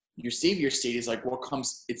state. Your savior state is like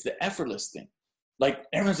it's the effortless thing. Like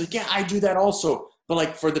everyone's like, yeah, I do that also. But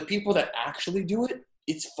like for the people that actually do it,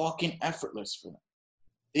 it's fucking effortless for them.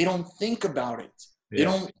 They don't think about it.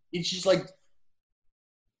 Yeah. It's just like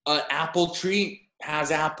An apple tree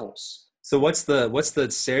has apples. So what's the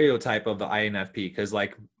stereotype of the INFP? Because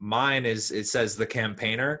like mine it says the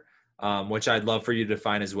campaigner, which I'd love for you to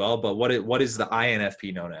define as well. But what is the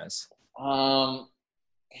INFP known as?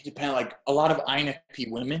 It depends. Like a lot of INFP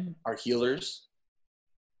women are healers.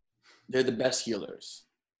 They're the best healers,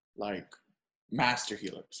 like master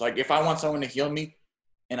healers. Like if I want someone to heal me,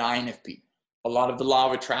 an INFP. A lot of the law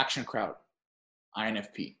of attraction crowd,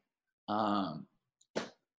 INFP.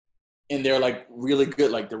 And they're like really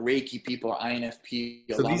good. Like the Reiki people are INFP.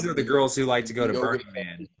 So these are the girls who like to go to Burning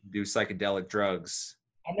Man, do psychedelic drugs.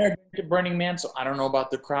 I've never been to Burning Man, so I don't know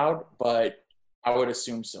about the crowd, but I would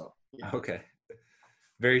assume so. Yeah. Okay.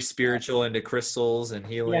 Very spiritual, into crystals and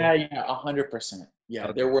healing. Yeah, 100%. Yeah,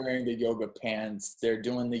 Okay. they're wearing the yoga pants. They're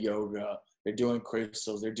doing the yoga. They're doing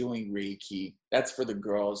crystals. They're doing Reiki. That's for the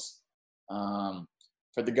girls.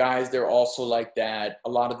 For the guys, they're also like that. A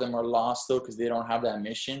lot of them are lost, though, because they don't have that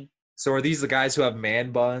mission. So are these the guys who have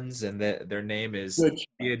man buns and their name is Good.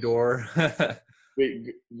 Theodore?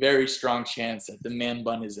 Very strong chance that the man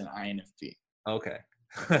bun is an INFP. Okay.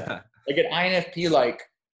 Like an INFP, like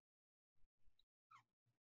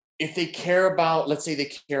if they care about, let's say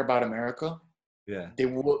they care about America, Yeah.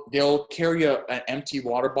 they'll carry an empty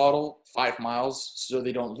water bottle 5 miles so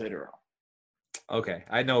they don't litter out. Okay.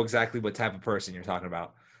 I know exactly what type of person you're talking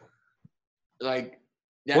about. Like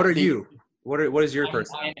What are you? What is your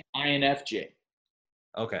person? INFJ.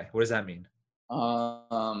 Okay. What does that mean?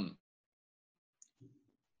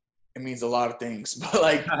 It means a lot of things, but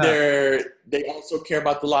like they also care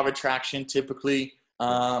about the law of attraction. Typically,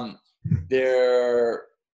 they're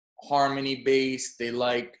harmony based.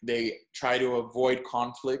 They try to avoid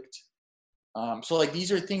conflict. So like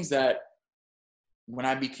these are things that when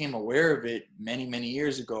I became aware of it many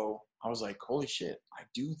years ago, I was like, holy shit, I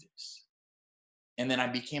do this. And then I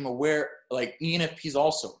became aware, like ENFPs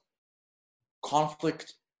also,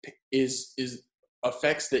 conflict is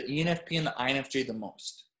affects the ENFP and the INFJ the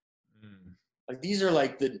most. Like these are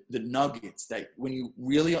like the nuggets that when you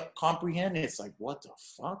really comprehend it, it's like, what the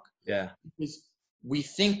fuck? Yeah. Because we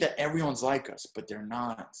think that everyone's like us, but they're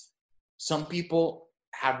not. Some people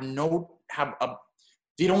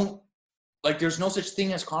they don't, like there's no such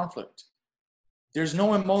thing as conflict. There's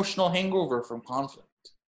no emotional hangover from conflict.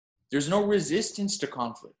 There's no resistance to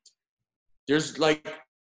conflict. There's like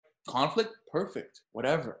conflict, perfect,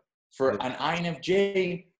 whatever. For an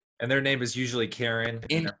INFJ. And their name is usually Karen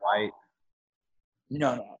and they're white.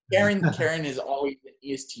 No. Karen is always an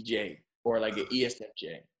ESTJ or like an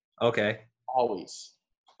ESFJ. Okay. Always.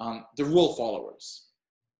 The rule followers.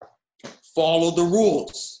 Follow the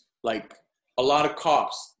rules. Like a lot of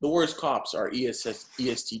cops, the worst cops are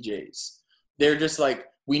ESTJs. They're just like,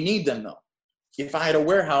 we need them though. If I had a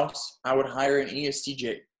warehouse, I would hire an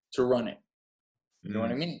ESTJ to run it. You know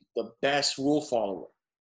what I mean? The best rule follower,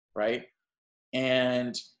 right?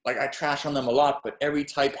 And like I trash on them a lot, but every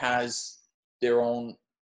type has their own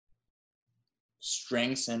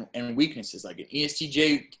strengths and weaknesses. Like an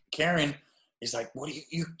ESTJ, Karen is like, what do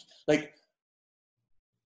you like?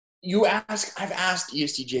 I've asked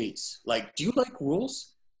ESTJs, like, do you like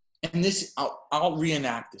rules? And this, I'll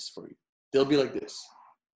reenact this for you. They'll be like this.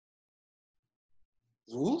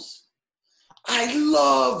 Rules? I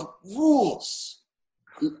love rules.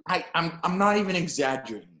 I'm not even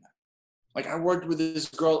exaggerating that. Like I worked with this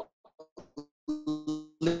girl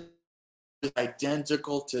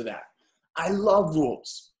identical to that. I love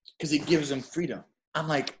rules because it gives them freedom. I'm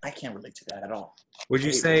like, I can't relate to that at all. Would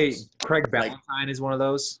you say Craig Ballantyne is one of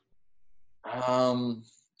those? I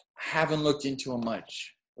haven't looked into him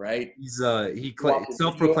much, right? He's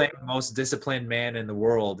self-proclaimed most disciplined man in the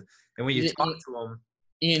world, and when you talk to him,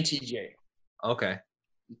 ENTJ. Okay,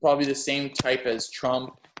 probably the same type as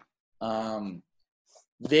Trump.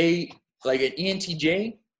 They like an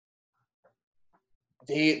ENTJ.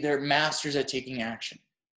 They're masters at taking action.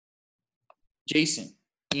 Jason,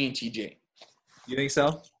 ENTJ. You think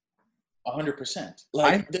so? 100%.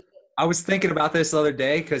 Like I was thinking about this the other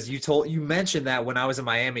day because you mentioned that when I was in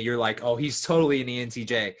Miami, you're like, oh, he's totally an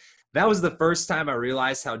ENTJ. That was the first time I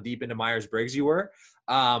realized how deep into Myers-Briggs you were.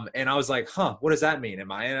 And I was like, what does that mean?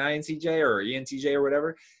 Am I an INTJ or ENTJ or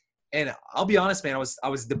whatever? And I'll be honest, man, I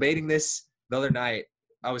was debating this the other night.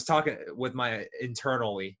 I was talking with my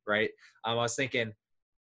internally, right? I was thinking,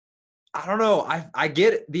 I don't know. I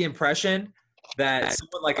get the impression that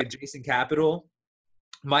someone like a Jason Capital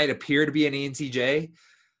might appear to be an ENTJ.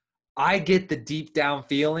 I get the deep down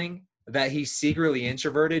feeling that he's secretly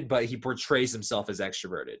introverted, but he portrays himself as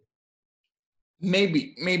extroverted.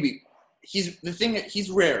 Maybe. He's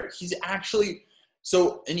rare. He's actually,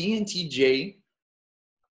 so an ENTJ,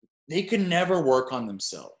 they can never work on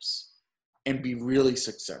themselves and be really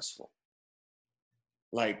successful.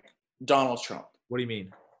 Like Donald Trump. What do you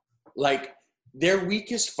mean? Like their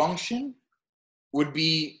weakest function would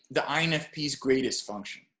be the INFP's greatest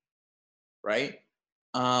function, right?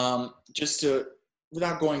 Just to,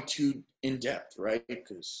 without going too in depth, right?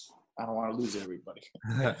 Because I don't want to lose everybody.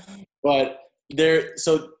 But they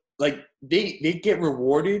get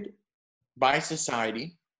rewarded by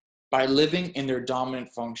society by living in their dominant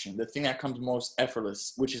function, the thing that comes most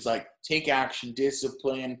effortless, which is like take action,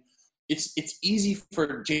 discipline. It's easy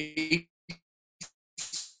for Jay to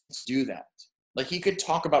do that. Like he could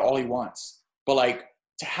talk about all he wants, but like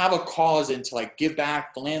to have a cause and to like give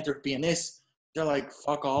back, philanthropy and this, they're like,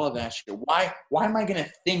 fuck all of that shit. Why am I gonna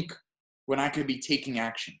think when I could be taking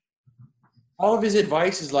action? All of his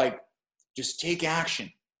advice is like, just take action,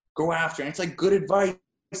 go after it. And it's like good advice,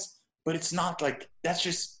 but it's not like that's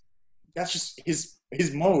just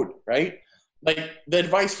his mode, right? Like the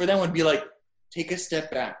advice for them would be like, take a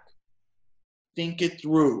step back, think it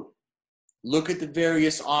through, look at the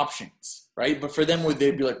various options, right? But for them,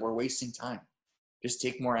 they'd be like, we're wasting time. Just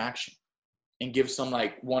take more action and give some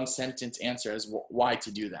like one sentence answer as why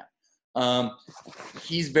to do that.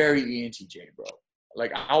 He's very ENTJ, bro.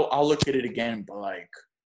 Like I'll look at it again,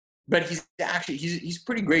 but he's actually he's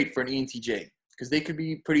pretty great for an ENTJ because they could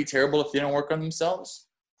be pretty terrible if they don't work on themselves.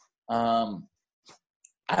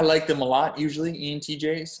 I like them a lot. Usually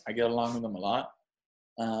ENTJs, I get along with them a lot,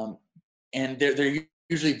 and they're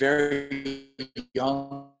usually very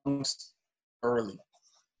young early,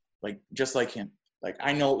 like just like him. Like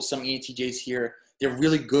I know some ENTJs here, they're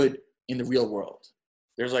really good in the real world.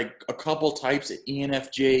 There's like a couple types of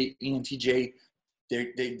ENFJ, ENTJ.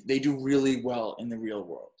 They do really well in the real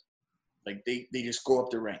world. Like they just go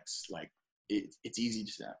up the ranks. Like it's easy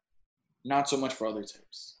to them. Not so much for other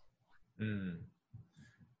types.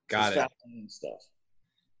 Got it. Stuff.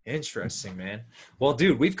 Interesting, man. Well,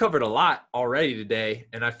 dude, we've covered a lot already today,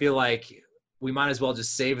 and I feel like we might as well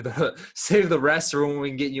just save the rest for when we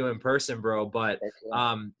can get you in person, bro. But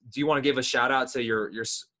do you want to give a shout out to your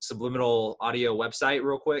Subliminal Audio website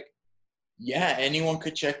real quick? Yeah, anyone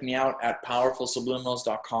could check me out at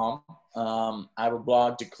powerfulsubliminals.com. I have a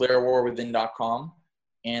blog, declarewarwithin.com,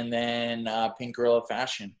 and then Pink Gorilla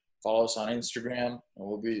Fashion. Follow us on Instagram, and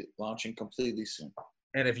we'll be launching completely soon.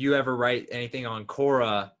 And if you ever write anything on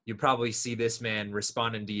Quora, you probably see this man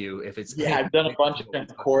responding to you. If it's I've done a bunch of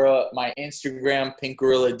things. Quora, my Instagram, Pink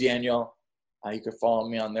Gorilla Daniel. You can follow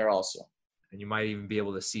me on there also. And you might even be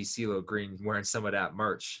able to see CeeLo Green wearing some of that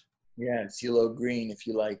merch. Yeah, CeeLo Green if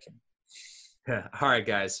you like him. All right,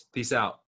 guys. Peace out.